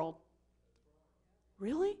the world.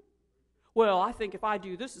 Really? Well, I think if I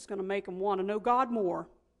do this, it's going to make them want to know God more.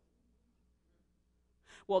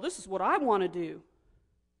 Well, this is what I want to do.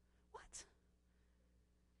 What?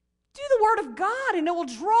 Do the Word of God, and it will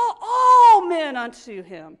draw all men unto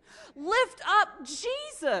Him. Lift up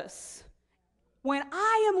Jesus. When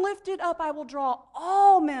I am lifted up, I will draw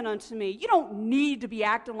all men unto me. You don't need to be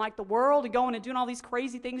acting like the world and going and doing all these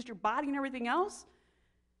crazy things to your body and everything else.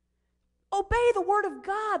 Obey the Word of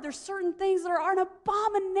God. There's certain things that are an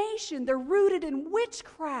abomination. They're rooted in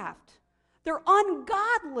witchcraft. They're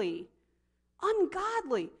ungodly.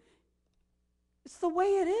 Ungodly. It's the way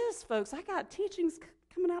it is, folks. I got teachings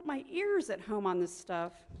coming out my ears at home on this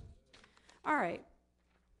stuff. All right.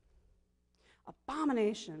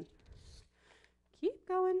 Abomination. Keep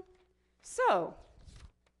going. So,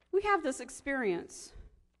 we have this experience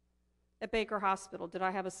at Baker Hospital. Did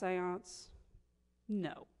I have a seance?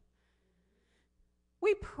 No.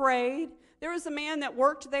 We prayed. There was a man that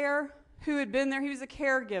worked there who had been there. He was a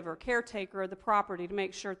caregiver, caretaker of the property to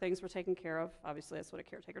make sure things were taken care of. Obviously, that's what a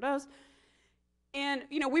caretaker does. And,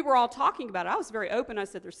 we were all talking about it. I was very open. I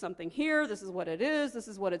said, there's something here. This is what it is. This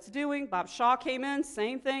is what it's doing. Bob Shaw came in.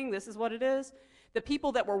 Same thing. This is what it is. The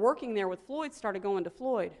people that were working there with Floyd started going to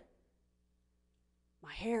Floyd.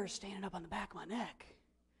 My hair is standing up on the back of my neck.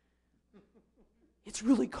 It's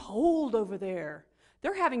really cold over there.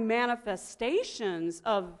 They're having manifestations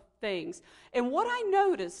of things. And what I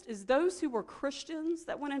noticed is those who were Christians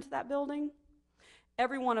that went into that building,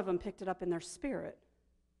 every one of them picked it up in their spirit.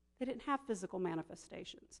 They didn't have physical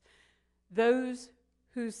manifestations. Those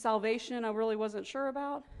whose salvation I really wasn't sure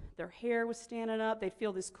about, their hair was standing up. They'd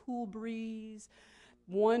feel this cool breeze.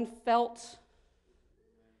 One felt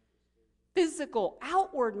physical,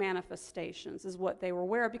 outward manifestations is what they were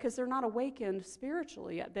aware of because they're not awakened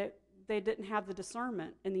spiritually yet. They didn't have the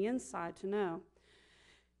discernment in the inside to know.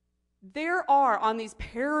 There are, on these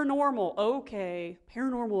paranormal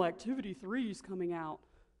activity 3 is coming out.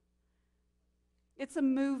 It's a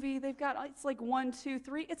movie. It's like 1, 2,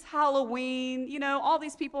 3. It's Halloween. All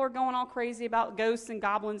these people are going all crazy about ghosts and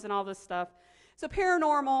goblins and all this stuff. So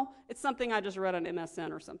paranormal, it's something I just read on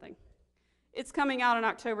MSN or something. It's coming out on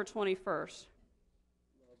October 21st.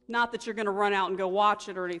 Not that you're going to run out and go watch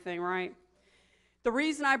it or anything, right? The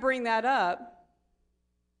reason I bring that up,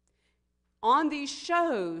 on these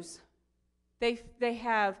shows, they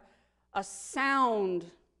have a sound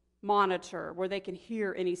monitor where they can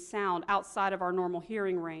hear any sound outside of our normal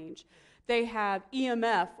hearing range. They have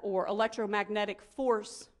EMF or electromagnetic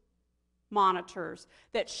force monitors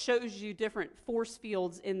that shows you different force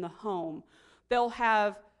fields in the home. They'll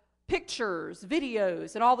have pictures,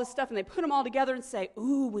 videos, and all this stuff, and they put them all together and say,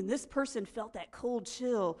 ooh, when this person felt that cold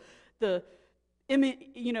chill, the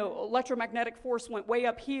electromagnetic force went way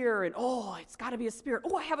up here, and oh, it's got to be a spirit.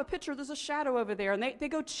 Oh, I have a picture, there's a shadow over there. And they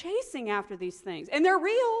go chasing after these things, and they're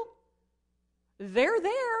real. They're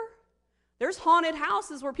there. There's haunted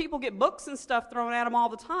houses where people get books and stuff thrown at them all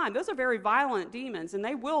the time. Those are very violent demons, and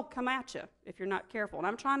they will come at you if you're not careful. And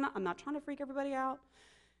I'm not trying to freak everybody out.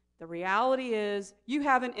 The reality is you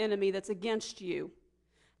have an enemy that's against you.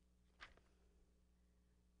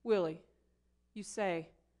 Willie, you say,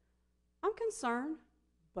 I'm concerned,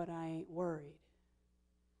 but I ain't worried.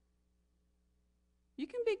 You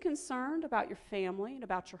can be concerned about your family and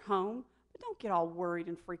about your home, but don't get all worried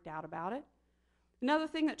and freaked out about it. Another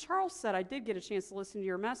thing that Charles said, I did get a chance to listen to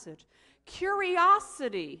your message.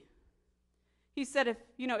 Curiosity. He said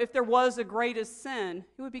if there was a greatest sin,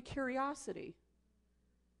 it would be curiosity.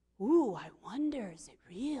 Ooh, I wonder, is it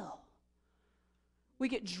real? We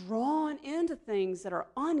get drawn into things that are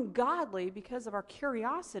ungodly because of our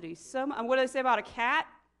curiosity. What do they say about a cat?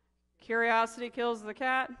 Curiosity kills the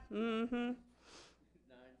cat. Mm-hmm.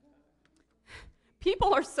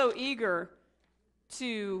 People are so eager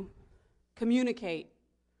to communicate.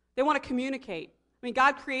 They want to communicate. I mean,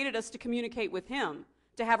 God created us to communicate with Him,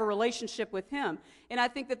 to have a relationship with Him. And I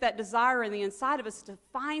think that desire in the inside of us is to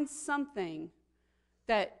find something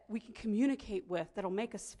that we can communicate with that'll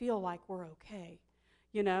make us feel like we're okay.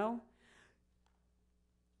 You know?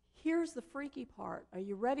 Here's the freaky part. Are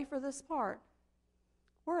you ready for this part?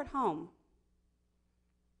 We're at home.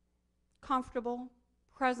 Comfortable,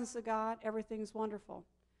 presence of God, everything's wonderful.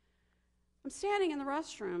 I'm standing in the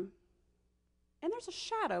restroom, and there's a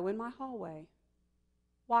shadow in my hallway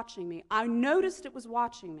watching me. I noticed it was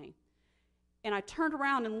watching me, and I turned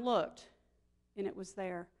around and looked, and it was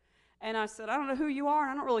there. And I said, I don't know who you are,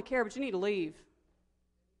 and I don't really care, but you need to leave.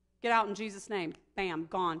 Get out in Jesus' name. Bam,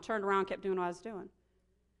 gone. Turned around, kept doing what I was doing.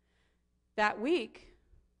 That week,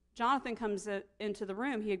 Jonathan comes into the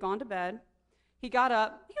room. He had gone to bed. He got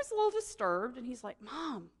up. He was a little disturbed, and he's like,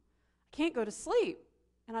 Mom, I can't go to sleep.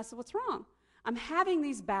 And I said, what's wrong? I'm having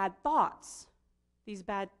these bad thoughts, these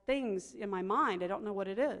bad things in my mind. I don't know what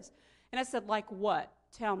it is. And I said, like what?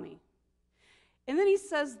 Tell me. And then he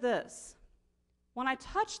says this. When I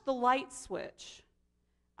touch the light switch,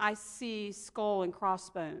 I see skull and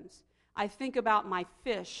crossbones. I think about my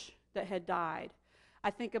fish that had died.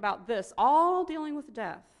 I think about this, all dealing with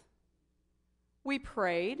death. We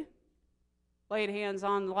prayed, laid hands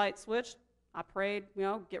on the light switch. I prayed,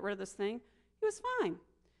 get rid of this thing. He was fine.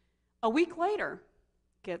 A week later,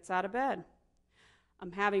 gets out of bed.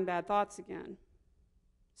 I'm having bad thoughts again.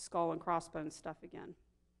 Skull and crossbones stuff again.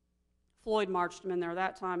 Floyd marched him in there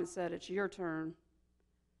that time and said, it's your turn.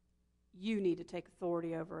 You need to take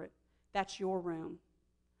authority over it. That's your room.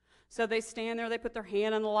 So they stand there, they put their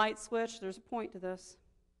hand on the light switch. There's a point to this.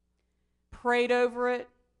 Prayed over it,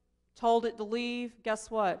 told it to leave.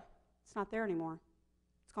 Guess what? It's not there anymore.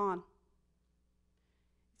 It's gone.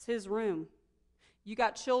 It's his room. You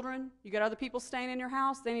got children, you got other people staying in your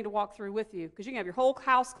house, they need to walk through with you. Because you can have your whole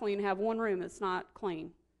house clean and have one room that's not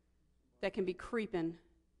clean. That can be creeping.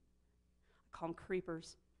 I call them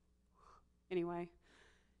creepers. Anyway.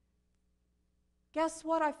 Guess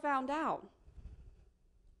what I found out?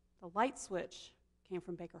 The light switch came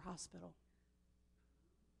from Baker Hospital.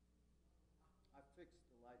 I fixed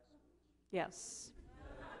the light switch. Yes.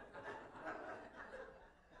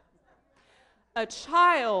 A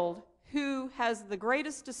child who has the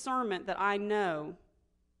greatest discernment that I know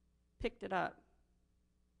picked it up.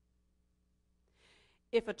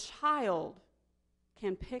 If a child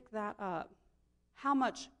can pick that up, how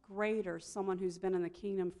much greater someone who's been in the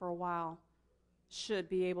kingdom for a while should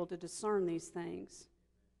be able to discern these things.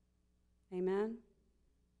 Amen?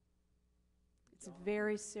 It's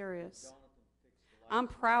very serious. I'm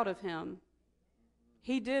proud of him.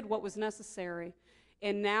 He did what was necessary.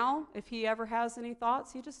 And now, if he ever has any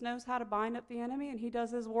thoughts, he just knows how to bind up the enemy, and he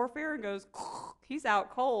does his warfare and goes, he's out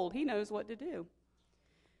cold. He knows what to do.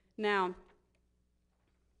 Now,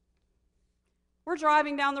 we're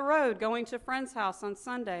driving down the road, going to a friend's house on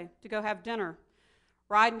Sunday to go have dinner.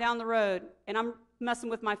 Riding down the road, and I'm messing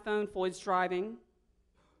with my phone. Floyd's driving,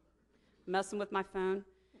 messing with my phone.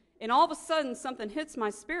 And all of a sudden, something hits my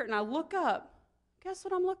spirit, and I look up. Guess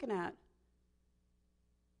what I'm looking at?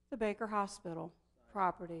 The Baker Hospital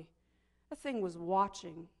property. That thing was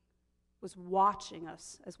watching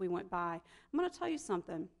us as we went by. I'm going to tell you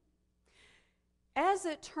something. As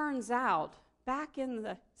it turns out, back in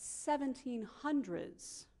the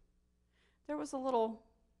 1700s, there was a little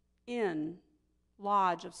inn,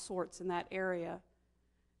 lodge of sorts in that area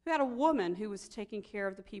who had a woman who was taking care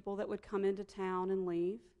of the people that would come into town and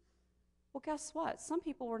leave. Well, guess what? Some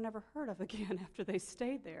people were never heard of again after they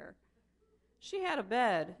stayed there. She had a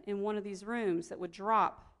bed in one of these rooms that would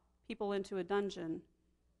drop people into a dungeon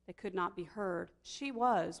that could not be heard. She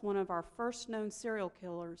was one of our first known serial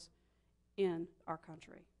killers in our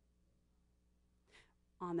country.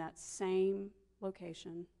 On that same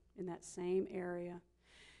location, in that same area.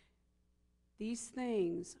 These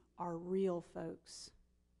things are real, folks.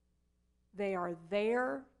 They are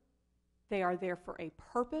there. They are there for a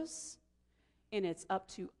purpose, and it's up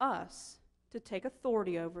to us to take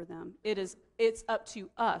authority over them. It's up to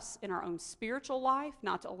us in our own spiritual life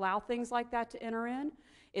not to allow things like that to enter in.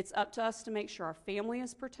 It's up to us to make sure our family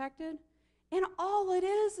is protected. And all it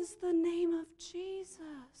is the name of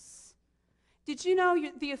Jesus. Did you know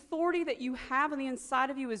the authority that you have on the inside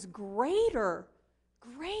of you is greater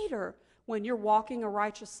when you're walking a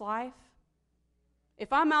righteous life?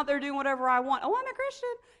 If I'm out there doing whatever I want, oh, I'm a Christian,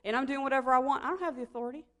 and I'm doing whatever I want, I don't have the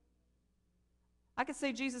authority. I could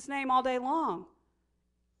say Jesus' name all day long.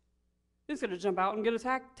 He's going to jump out and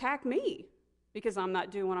attack me because I'm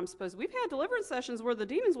not doing what I'm supposed to. We've had deliverance sessions where the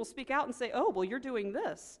demons will speak out and say, oh, well, you're doing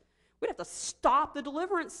this. We'd have to stop the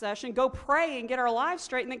deliverance session, go pray and get our lives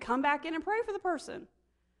straight, and then come back in and pray for the person.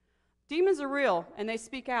 Demons are real, and they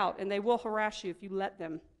speak out, and they will harass you if you let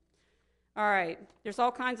them. All right, there's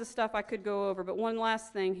all kinds of stuff I could go over, but one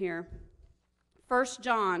last thing here. 1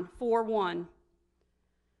 John 4:1.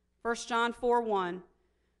 1 John 4:1.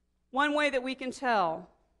 One way that we can tell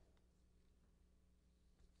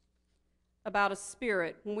about a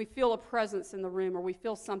spirit when we feel a presence in the room or we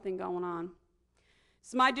feel something going on.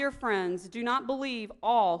 So, my dear friends, do not believe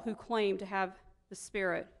all who claim to have the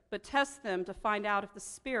Spirit, but test them to find out if the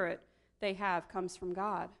Spirit they have comes from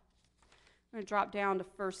God. I'm going to drop down to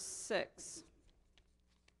verse 6.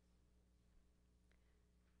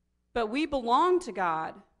 But we belong to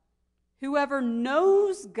God. Whoever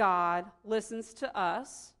knows God listens to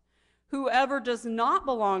us. Whoever does not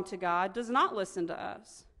belong to God does not listen to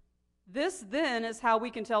us. This, then, is how we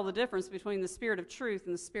can tell the difference between the spirit of truth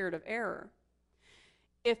and the spirit of error.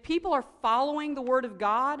 If people are following the Word of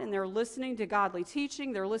God and they're listening to godly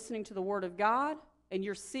teaching, they're listening to the Word of God, and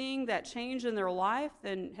you're seeing that change in their life,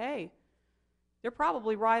 then, hey, they're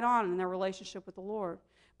probably right on in their relationship with the Lord.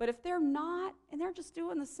 But if they're not, and they're just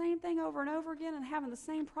doing the same thing over and over again and having the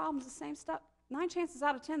same problems, the same stuff, 9 chances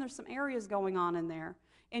out of 10, there's some areas going on in there.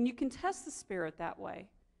 And you can test the spirit that way.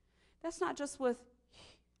 That's not just with,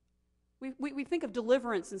 we think of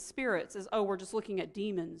deliverance and spirits as, oh, we're just looking at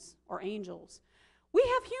demons or angels. We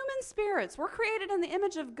have human spirits. We're created in the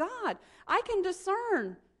image of God. I can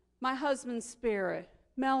discern my husband's spirit,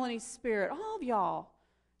 Melanie's spirit, all of y'all.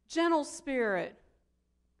 Gentle spirit,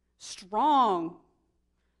 strong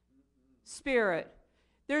spirit.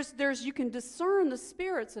 You can discern the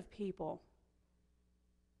spirits of people.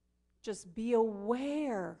 Just be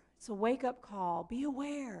aware. It's a wake-up call. Be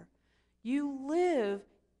aware. You live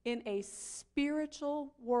in a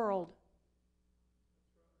spiritual world.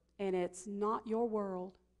 And it's not your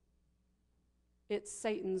world. It's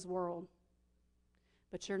Satan's world.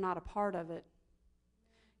 But you're not a part of it.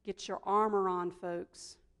 Get your armor on,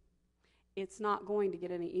 folks. It's not going to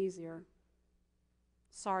get any easier.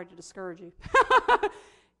 Sorry to discourage you.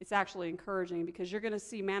 It's actually encouraging because you're going to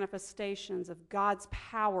see manifestations of God's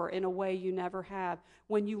power in a way you never have.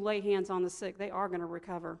 When you lay hands on the sick, they are going to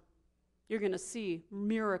recover. You're going to see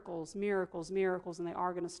miracles, miracles, miracles, and they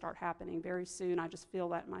are going to start happening very soon. I just feel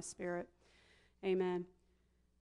that in my spirit. Amen.